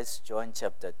 1 John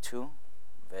chapter 2,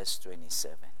 verse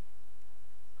 27?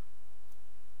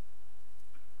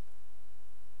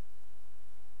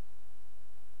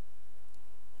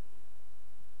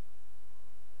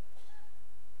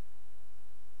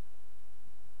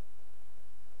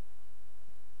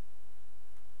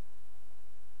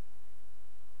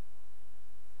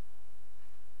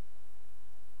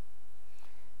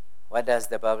 What does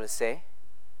the Bible say?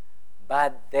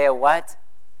 But the what?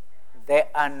 The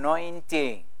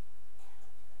anointing.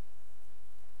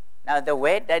 Now the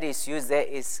word that is used there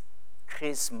is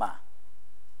charisma.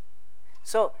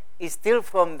 So it's still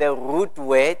from the root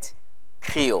word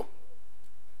chrio.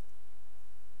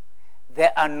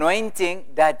 The anointing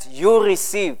that you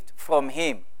received from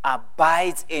him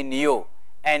abides in you,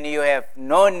 and you have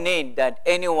no need that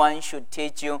anyone should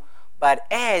teach you, but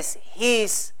as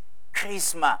his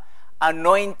charisma,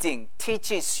 anointing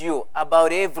teaches you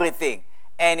about everything,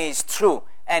 and is true,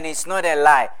 and is not a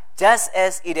lie, just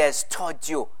as it has taught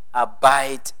you,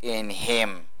 abide in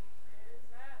him.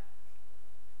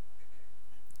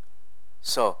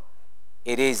 So,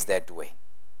 it is that way.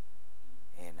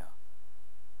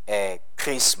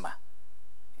 Charisma.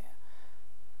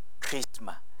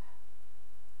 Charisma.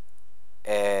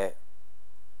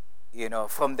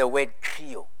 From the word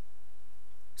chrio.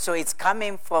 So it's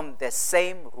coming from the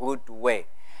same root word.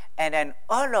 And then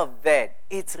all of that,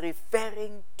 it's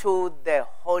referring to the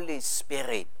Holy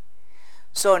Spirit.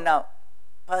 So now,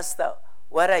 Pastor,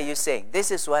 what are you saying? This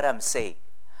is what I'm saying.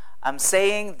 I'm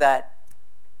saying that,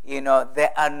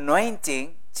 the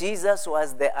anointing, Jesus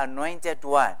was the anointed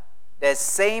one. The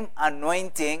same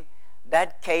anointing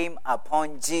that came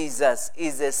upon Jesus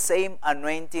is the same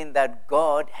anointing that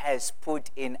God has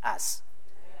put in us.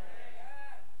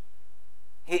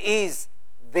 He is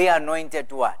the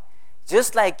anointed one.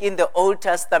 Just like in the Old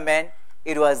Testament,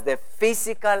 it was the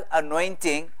physical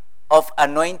anointing of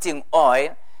anointing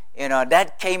oil,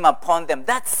 that came upon them.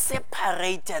 That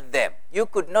separated them. You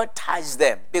could not touch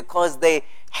them because they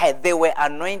were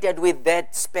anointed with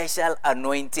that special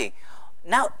anointing.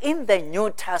 Now, in the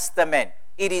New Testament,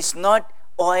 it is not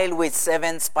oil with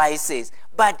 7 spices,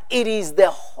 but it is the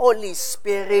Holy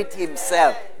Spirit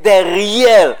himself, the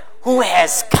real, who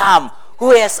has come,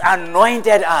 who has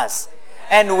anointed us.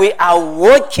 And we are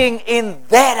walking in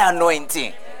that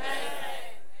anointing.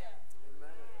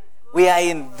 We are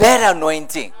in that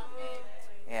anointing.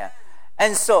 Yeah.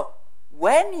 And so,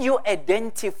 when you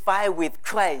identify with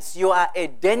Christ, you are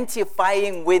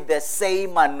identifying with the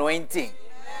same anointing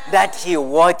that he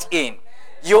walked in.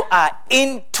 You are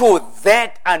into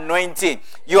that anointing.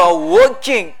 You are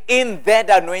walking in that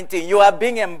anointing. You are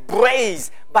being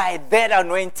embraced by that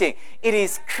anointing. It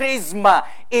is charisma.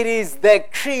 It is the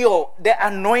chrio, the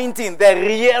anointing, the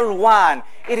real one.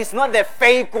 It is not the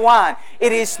fake one.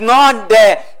 It is not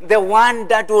the one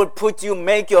that will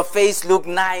make your face look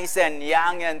nice and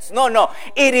young. No.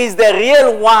 It is the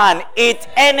real one. It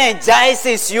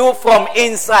energizes you from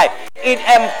inside. It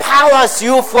empowers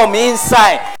you from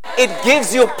inside. It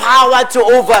gives you power to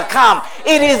overcome.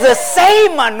 It is the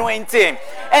same anointing.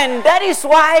 And that is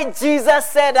why Jesus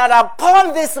said that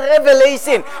upon this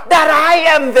revelation that I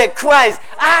am the Christ,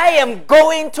 I am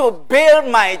going to build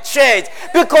my church,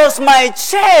 because my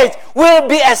church will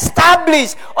be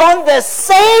established on the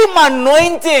same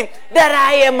anointing that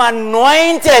I am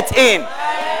anointed in.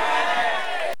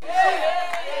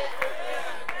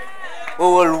 We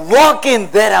will walk in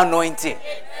that anointing.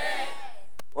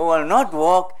 We will not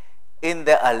walk in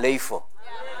the aleipho.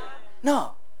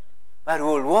 No. But we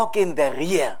will walk in the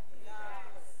real.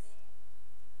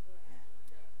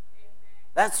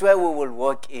 That's where we will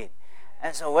walk in.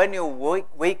 And so when you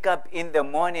wake up in the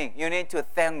morning, you need to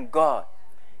thank God.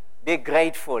 Be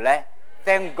grateful.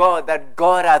 Thank God that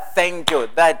God, I thank you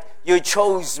that you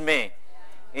chose me.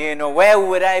 Where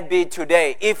would I be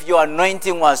today if your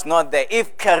anointing was not there?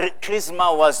 If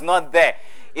charisma was not there?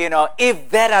 If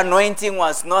that anointing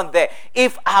was not there,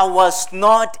 if I was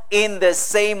not in the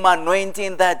same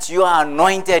anointing that you are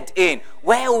anointed in,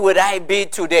 where would I be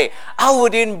today? I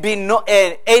wouldn't be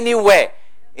anywhere.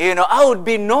 I would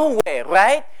be nowhere,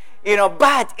 right?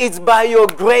 But it's by your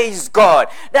grace, God,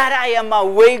 that I am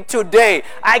awake today.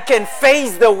 I can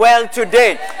face the world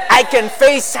today. I can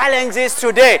face challenges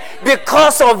today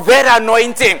because of that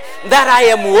anointing that I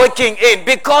am working in,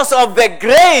 because of the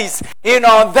grace,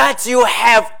 that you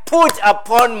have put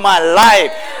upon my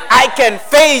life. I can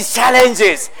face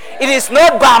challenges. It is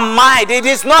not by might, it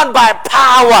is not by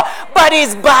power, but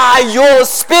it's by your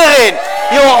Spirit.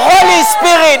 Your Holy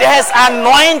Spirit has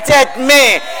anointed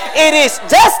me. It is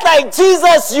just like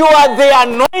Jesus, you are the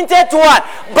anointed one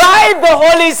by the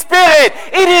Holy Spirit.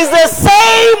 It is the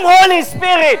same Holy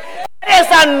Spirit that has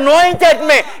anointed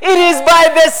me. It is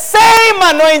by the same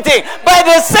anointing, by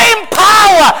the same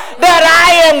power that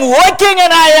I am working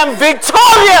and I am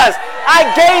victorious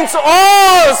against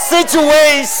all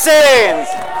situations.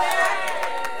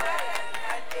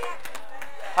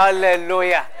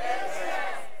 Hallelujah.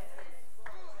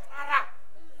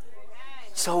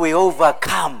 So we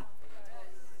overcome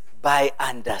by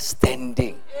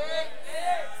understanding.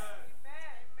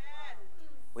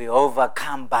 We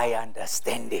overcome by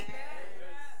understanding.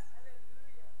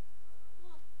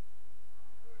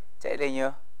 Telling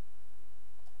you,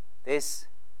 this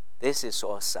is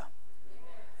awesome.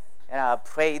 And I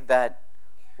pray that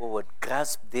we would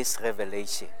grasp this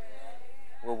revelation.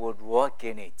 We would walk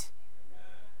in it.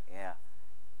 Yeah.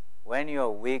 When you're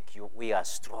weak, we are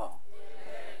strong.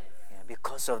 Yeah,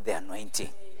 because of the anointing.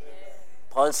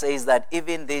 Paul says that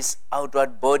even these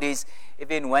outward bodies,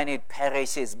 even when it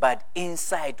perishes, but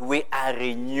inside we are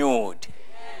renewed.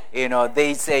 There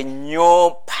is a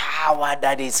new power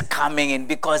that is coming in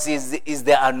because it's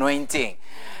the anointing.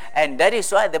 And that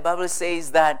is why the Bible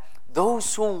says that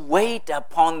those who wait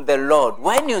upon the Lord,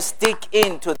 when you stick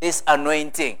into this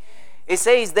anointing, it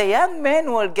says the young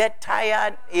men will get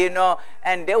tired,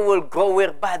 and they will grow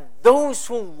weary. But those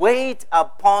who wait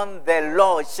upon the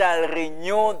Lord shall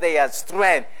renew their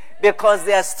strength. Because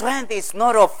their strength is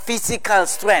not of physical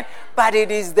strength, but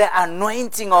it is the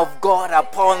anointing of God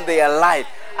upon their life,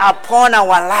 upon our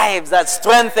lives, that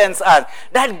strengthens us,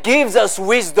 that gives us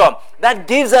wisdom, that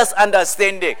gives us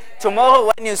understanding.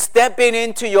 Tomorrow when you step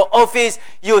into your office,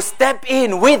 you step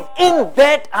in within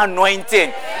that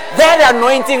anointing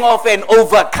of an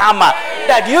overcomer,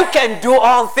 that you can do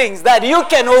all things, that you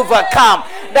can overcome,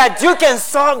 that you can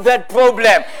solve that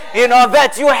problem,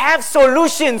 that you have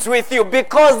solutions with you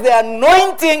because the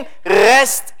anointing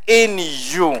rests in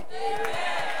you.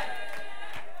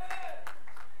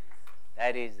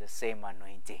 That is the same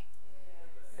anointing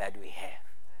that we have.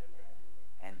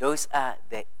 And those are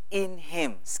the in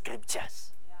Him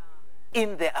scriptures.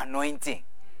 In the anointing,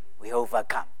 we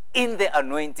overcome. In the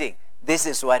anointing, this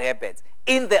is what happens.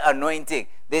 In the anointing,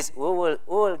 this we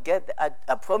will get.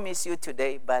 I promise you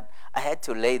today, but I had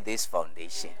to lay this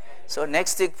foundation. So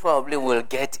next week probably we'll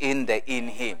get in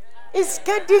Him. It's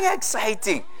getting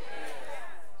exciting.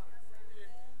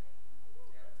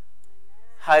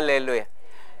 Hallelujah.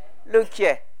 Look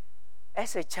here.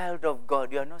 As a child of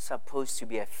God, you are not supposed to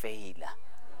be a failure.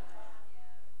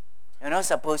 You're not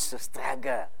supposed to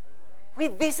struggle.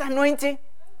 With this anointing,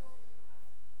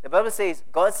 the Bible says,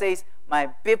 God says, my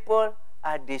people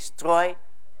are destroyed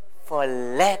for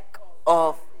lack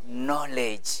of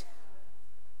knowledge.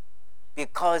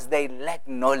 Because they lack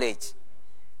knowledge.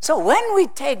 So when we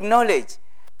take knowledge,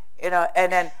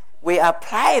 and then we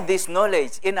apply this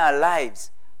knowledge in our lives,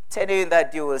 telling you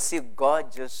that you will see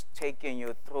God just taking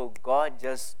you through, God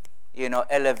just,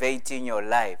 elevating your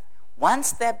life. One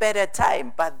step at a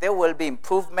time, but there will be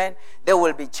improvement, there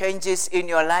will be changes in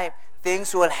your life,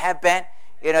 things will happen.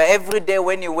 Every day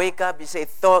when you wake up, you say,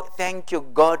 thank you,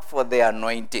 God, for the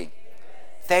anointing.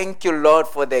 Thank you, Lord,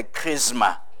 for the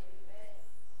charisma.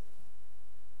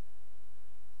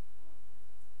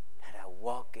 That I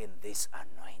walk in this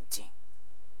anointing.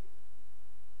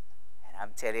 And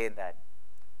I'm telling you that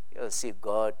you'll see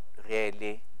God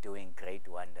really doing great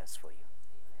wonders for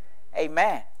you.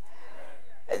 Amen.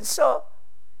 And so,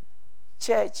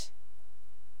 church,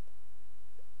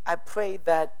 I pray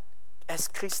that as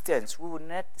Christians, we will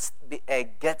not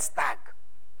get stuck.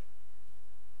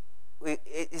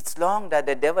 It's long that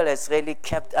the devil has really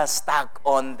kept us stuck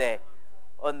on the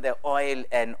oil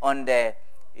and on the,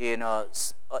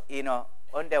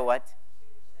 on the what?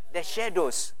 The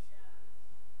shadows.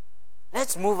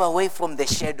 Let's move away from the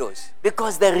shadows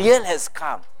because the real has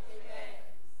come.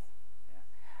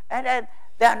 And then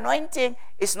the anointing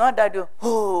is not that you,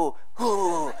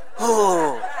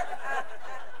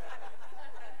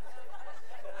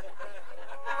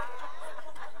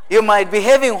 You might be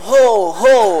having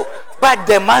but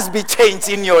there must be change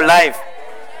in your life.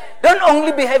 Don't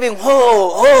only be having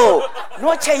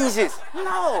no changes.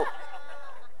 No.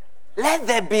 Let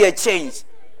there be a change.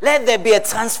 Let there be a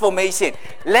transformation.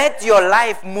 Let your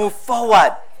life move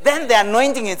forward. Then the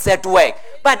anointing is at work.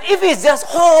 But if it's just,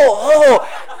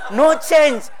 no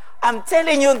change, I'm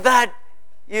telling you that,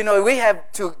 we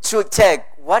have to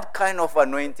check what kind of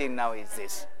anointing now is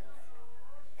this.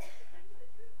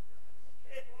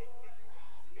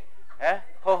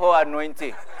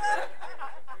 Anointing.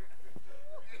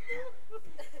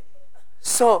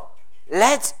 So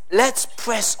let's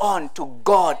press on to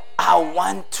God. I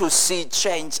want to see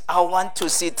change. I want to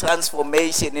see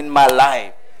transformation in my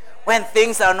life. When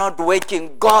things are not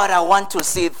working, God, I want to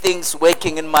see things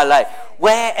working in my life.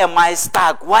 Where am I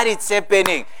stuck? What is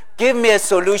happening? Give me a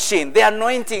solution. The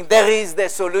anointing, there is the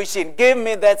solution. Give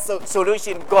me that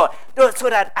solution, God, so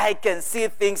that I can see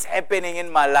things happening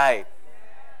in my life.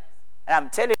 And I'm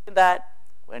telling you that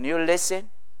when you listen,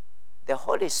 the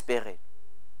Holy Spirit,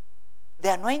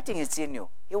 the anointing is in you.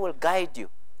 He will guide you.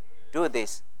 Do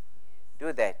this.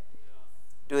 Do that.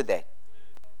 Do that.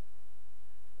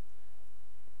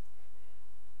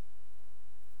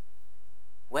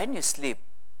 When you sleep,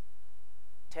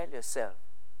 tell yourself,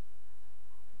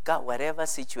 God, whatever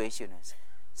situation is,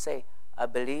 say, I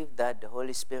believe that the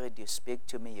Holy Spirit, you speak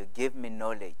to me, you give me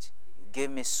knowledge. You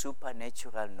give me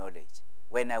supernatural knowledge.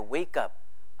 When I wake up,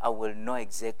 I will know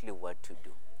exactly what to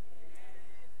do.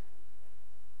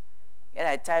 And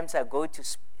at times I go to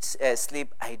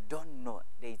sleep, I don't know.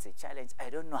 There is a challenge. I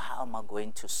don't know how am I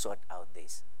going to sort out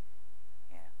this.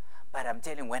 Yeah. But I'm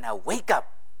telling you, when I wake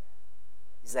up,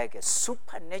 it's like a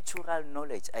supernatural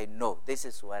knowledge. I know this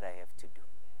is what I have to do.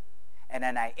 And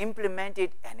then I implement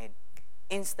it, and an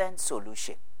instant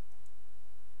solution.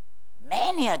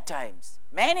 Many a times,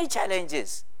 many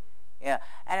challenges. Yeah.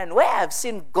 And where I've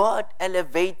seen God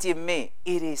elevating me,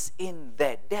 it is in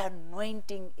that. The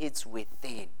anointing is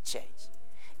within, church.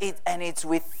 And it's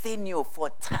within you for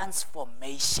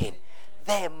transformation.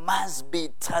 There must be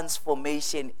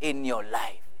transformation in your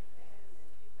life.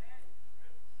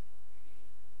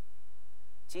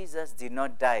 Jesus did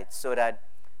not die so that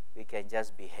we can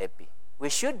just be happy. We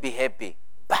should be happy,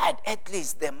 but at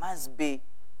least there must be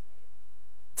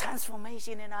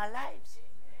transformation in our lives.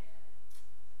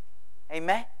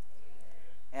 Amen?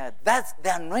 Yeah, that's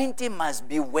the anointing must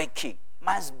be working.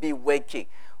 Must be working.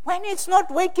 When it's not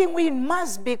working, we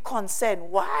must be concerned.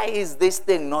 Why is this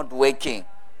thing not working?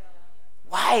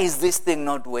 Why is this thing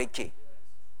not working?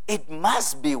 It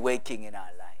must be working in our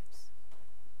lives.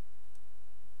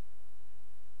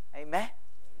 Amen?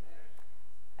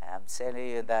 I'm telling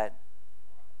you that,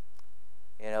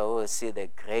 we'll see the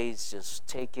grace just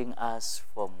taking us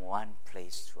from one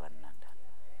place to another.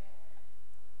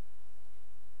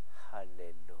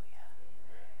 Hallelujah.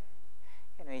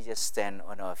 Can we just stand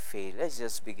on our feet? Let's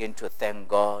just begin to thank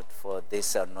God for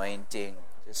this anointing.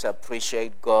 Just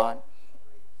appreciate God.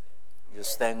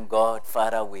 Just thank God.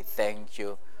 Father, we thank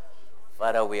you.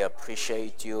 Father, we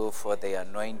appreciate you for the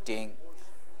anointing.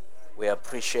 We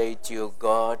appreciate you,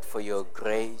 God, for your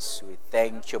grace. We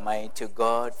thank you, mighty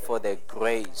God, for the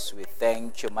grace. We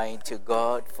thank you, mighty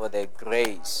God, for the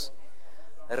grace.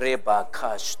 Reba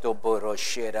kashto boro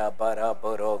shera bara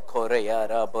boro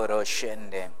koreyara boro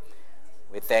shende.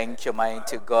 We thank you,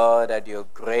 mighty God, that your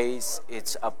grace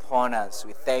is upon us.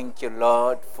 We thank you,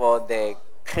 Lord, for the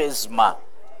charisma.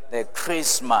 The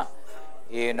charisma,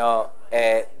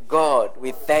 God,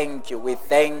 we thank you. We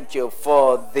thank you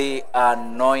for the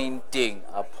anointing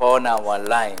upon our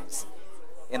lives.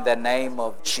 In the name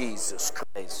of Jesus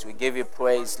Christ, we give you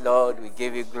praise, Lord. We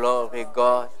give you glory,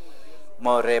 God.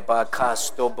 Moreba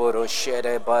kasto boro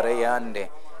shere barayande.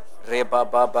 Reba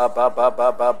baba baba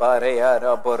baba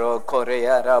barayara boro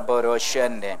koreyara boro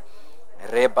shende.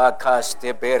 Reba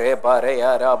kaste bere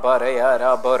barayara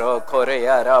barayara boro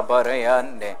koreyara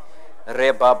barayande.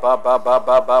 Reba baba baba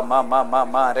baba mama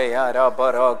mama reyara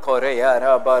boro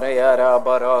koreyara barayara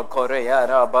boro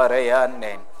koreyara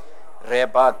barayande.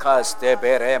 Reba kaste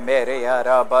bere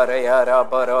mereyara barayara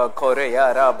boro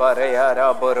koreyara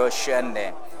barayara boro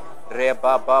shende.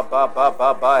 Reba baba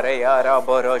baba barayara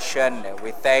boro shende.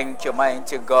 We thank you,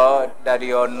 mighty God, that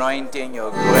your anointing,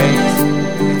 your grace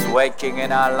is working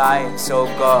in our lives, oh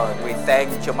God. We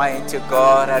thank you, mighty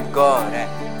God, and God.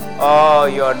 Oh,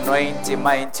 your anointing,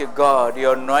 mighty God,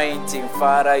 your anointing,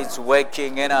 Father, is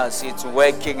working in us. It's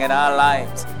working in our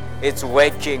lives. It's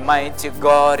working, mighty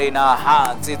God, in our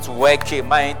hearts. It's working,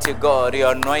 mighty God.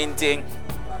 Your anointing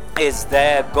is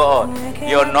there, God.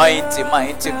 Your anointing,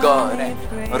 mighty God.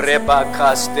 Reba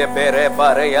kaste bere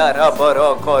barayara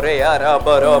boro koreyara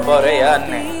boro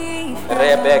boreyane.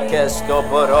 Rebekesto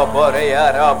boro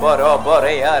boreyara boro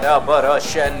boreyara boro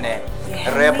shene.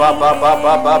 Reba baba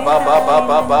baba baba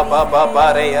baba baba baba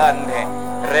bareyane.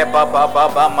 Reba baba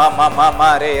mama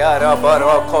mama reara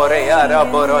baro koreara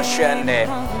boro shende.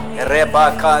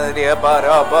 Reba kalria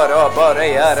baro boro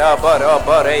boreara boro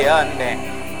boreane.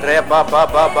 Reba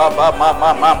baba baba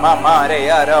mama mama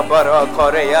reara boro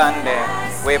koreane.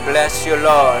 We bless you,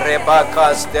 Lord. Reba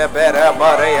kaste bera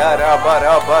boreara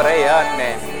boro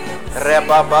boreane.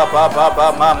 Reba baba baba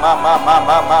mama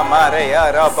mama mama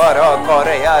reara boro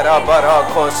koreara boro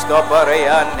kosto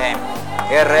boreane.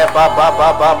 Reba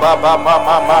baba baba mama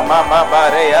mama mama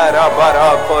reara boro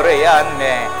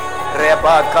koreane.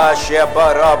 Reba kashe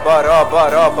boro boro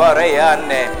boro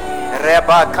boreane.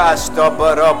 Reba kasto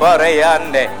boro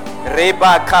boreane.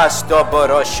 Reba kasto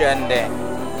boro shende.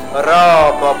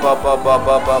 Ro bo bo bo bo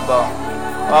bo bo bo.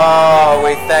 Oh,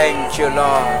 we thank you,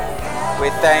 Lord. We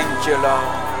thank you, Lord.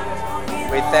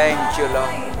 We thank you,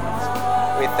 Lord.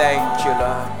 We thank you,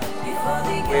 Lord.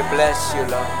 We bless you,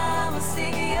 Lord.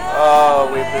 Oh,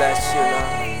 we bless you, Lord.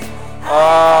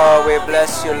 Oh, we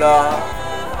bless you, Lord.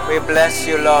 We bless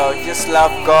you, Lord. Just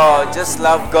love God. Just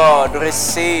love God.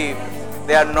 Receive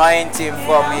the anointing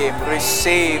from Him.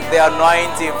 Receive the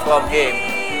anointing from Him.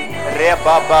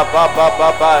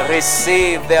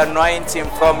 Receive the anointing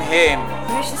from Him.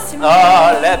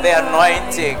 Oh, let the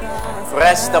anointing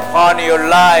rest upon your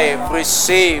life.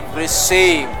 Receive.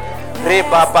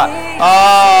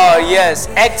 Oh, yes.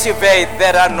 Activate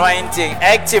that anointing.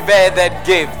 Activate that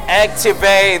gift.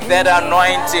 Activate that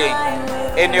anointing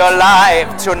in your life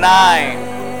tonight.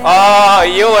 Oh,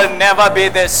 you will never be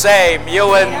the same. You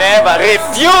will never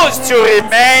refuse to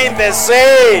remain the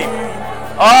same.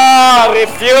 Oh,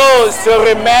 refuse to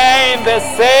remain the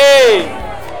same.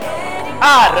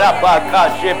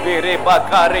 Arabaka shibiri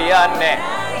bakariane.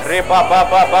 Riba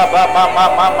baba baba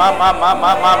mama mama mama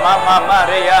mama mama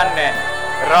mariane.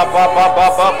 Raba baba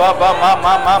baba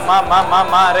mama mama mama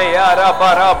maria raba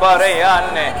raba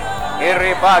riane.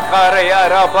 Iribakaria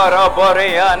raba raba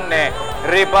riane.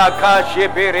 Ribaka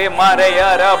shibiri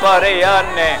maria raba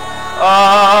riane.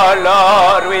 Oh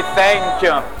Lord, we thank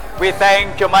you. We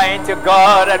thank you, mighty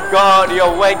God, that God,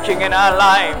 you're working in our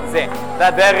lives,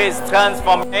 that there is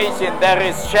transformation, there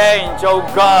is change, oh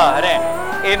God,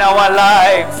 in our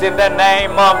lives, in the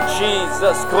name of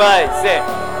Jesus Christ.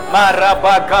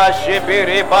 Marabaka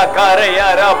shibiri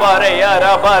bakareya rabareya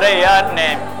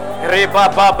rabareyane. Riba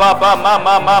baba mama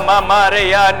mama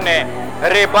mariane.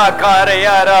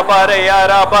 Ribakareya rabareya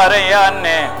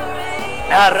rabareyane.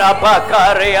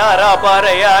 Arabakareya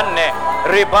rabareyane.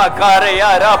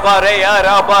 Ribakareya rabareya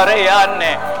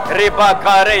rabareyane.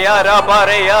 Ribakareya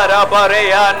rabareya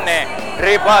rabareyane.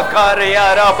 Ribakareya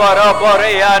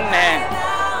rabarabareyane.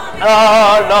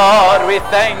 Oh Lord, we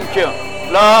thank you.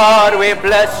 Lord, we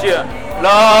bless you.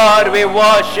 Lord, we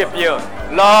worship you.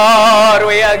 Lord,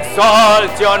 we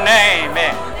exalt your name.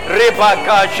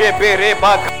 Ribakashibi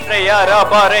ribakareya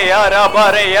rabareya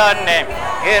rabareyane.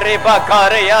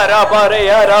 Ribakareya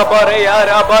rabareya rabareya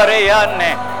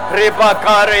rabareyane.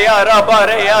 Ribakareya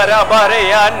rabareya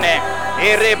rabareyane.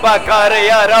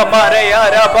 Ribakareya rabareya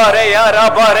rabareya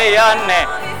rabareyane.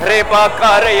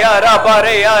 Ribakareya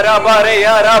rabareya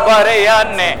rabareya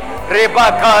rabareyane.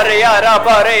 Ribakareya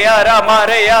rabareya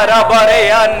rabareya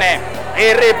rabareyane.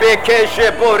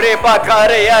 Iribekeshe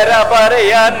buribakareya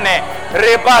rabareyane.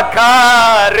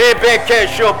 Ribaka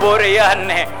rebekesho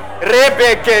buriyane.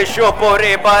 Rebekesho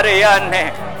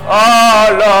buribariane. Oh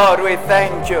Lord, we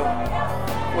thank you.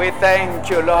 We thank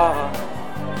you, Lord.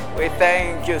 We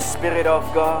thank you, Spirit of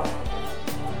God.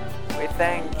 We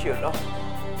thank you, Lord.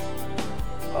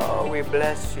 Oh, we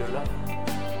bless you, Lord.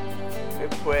 We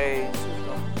praise you,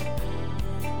 Lord.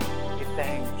 We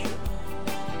thank you.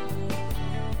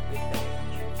 We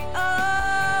thank you.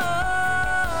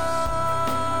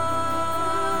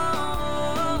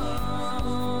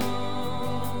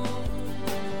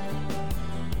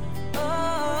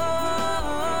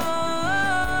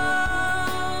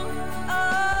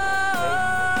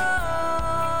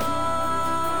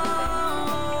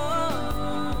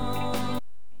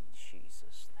 In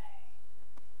Jesus' name.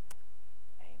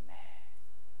 Amen.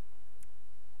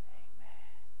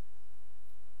 Amen.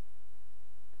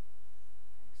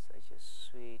 Such a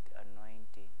sweet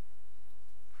anointing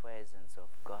presence of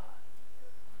God.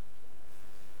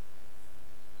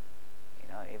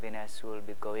 Even as we'll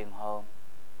be going home,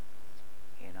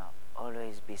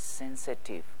 always be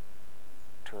sensitive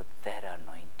to that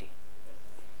anointing.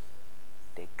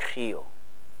 The Creo.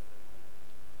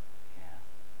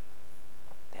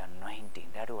 The anointing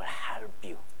that will help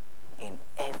you in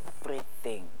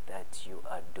everything that you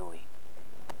are doing.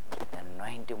 The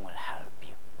anointing will help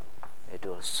you. It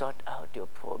will sort out your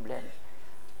problem.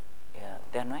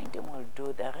 The anointing will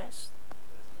do the rest.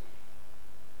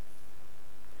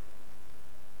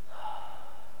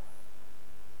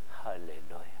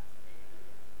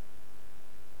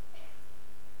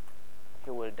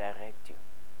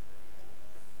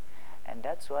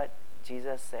 That's what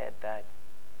Jesus said, that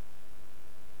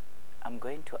I'm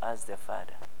going to ask the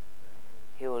Father.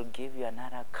 He will give you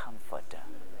another comforter.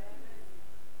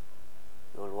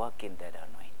 You will walk in that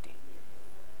anointing.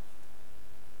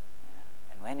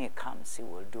 And when he comes, he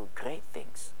will do great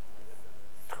things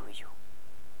through you.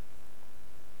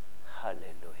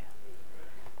 Hallelujah.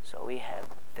 So we have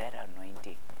that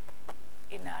anointing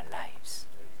in our lives.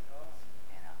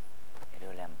 It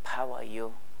will empower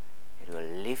you. It will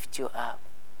lift you up.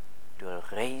 It will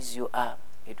raise you up.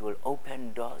 It will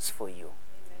open doors for you.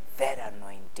 That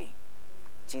anointing.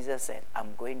 Jesus said,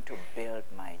 I'm going to build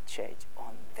my church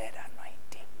on that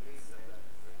anointing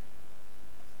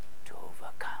to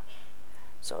overcome.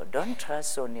 So don't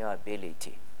trust on your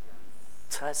ability.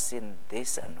 Trust in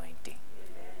this anointing.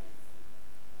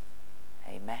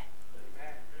 Amen.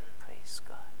 Praise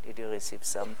God. Did you receive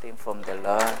something from the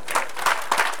Lord?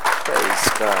 Praise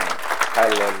God.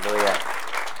 Hallelujah.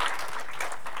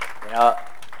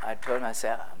 I told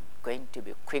myself, I'm going to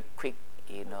be quick,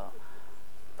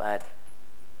 but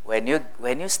when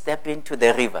you step into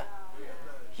the river,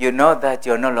 you know that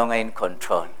you're no longer in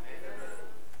control. I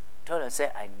told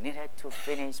myself I needed to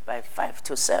finish by 5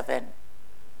 to 7.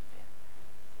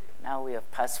 Now we have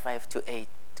passed 5 to 8.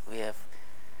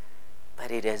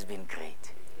 But it has been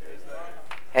great.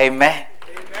 Amen.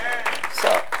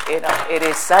 So, it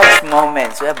is such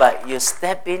moments whereby you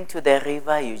step into the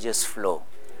river, you just flow.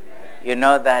 You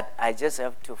know that I just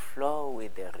have to flow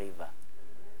with the river.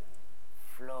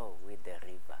 Flow with the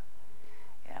river.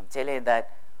 And I'm telling you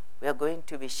that we are going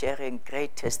to be sharing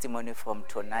great testimony from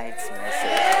tonight's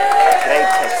message. Great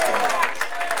testimony.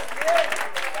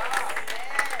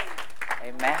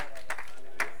 Amen.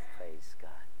 Praise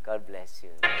God. God bless you.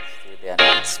 Let's do the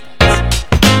announcements.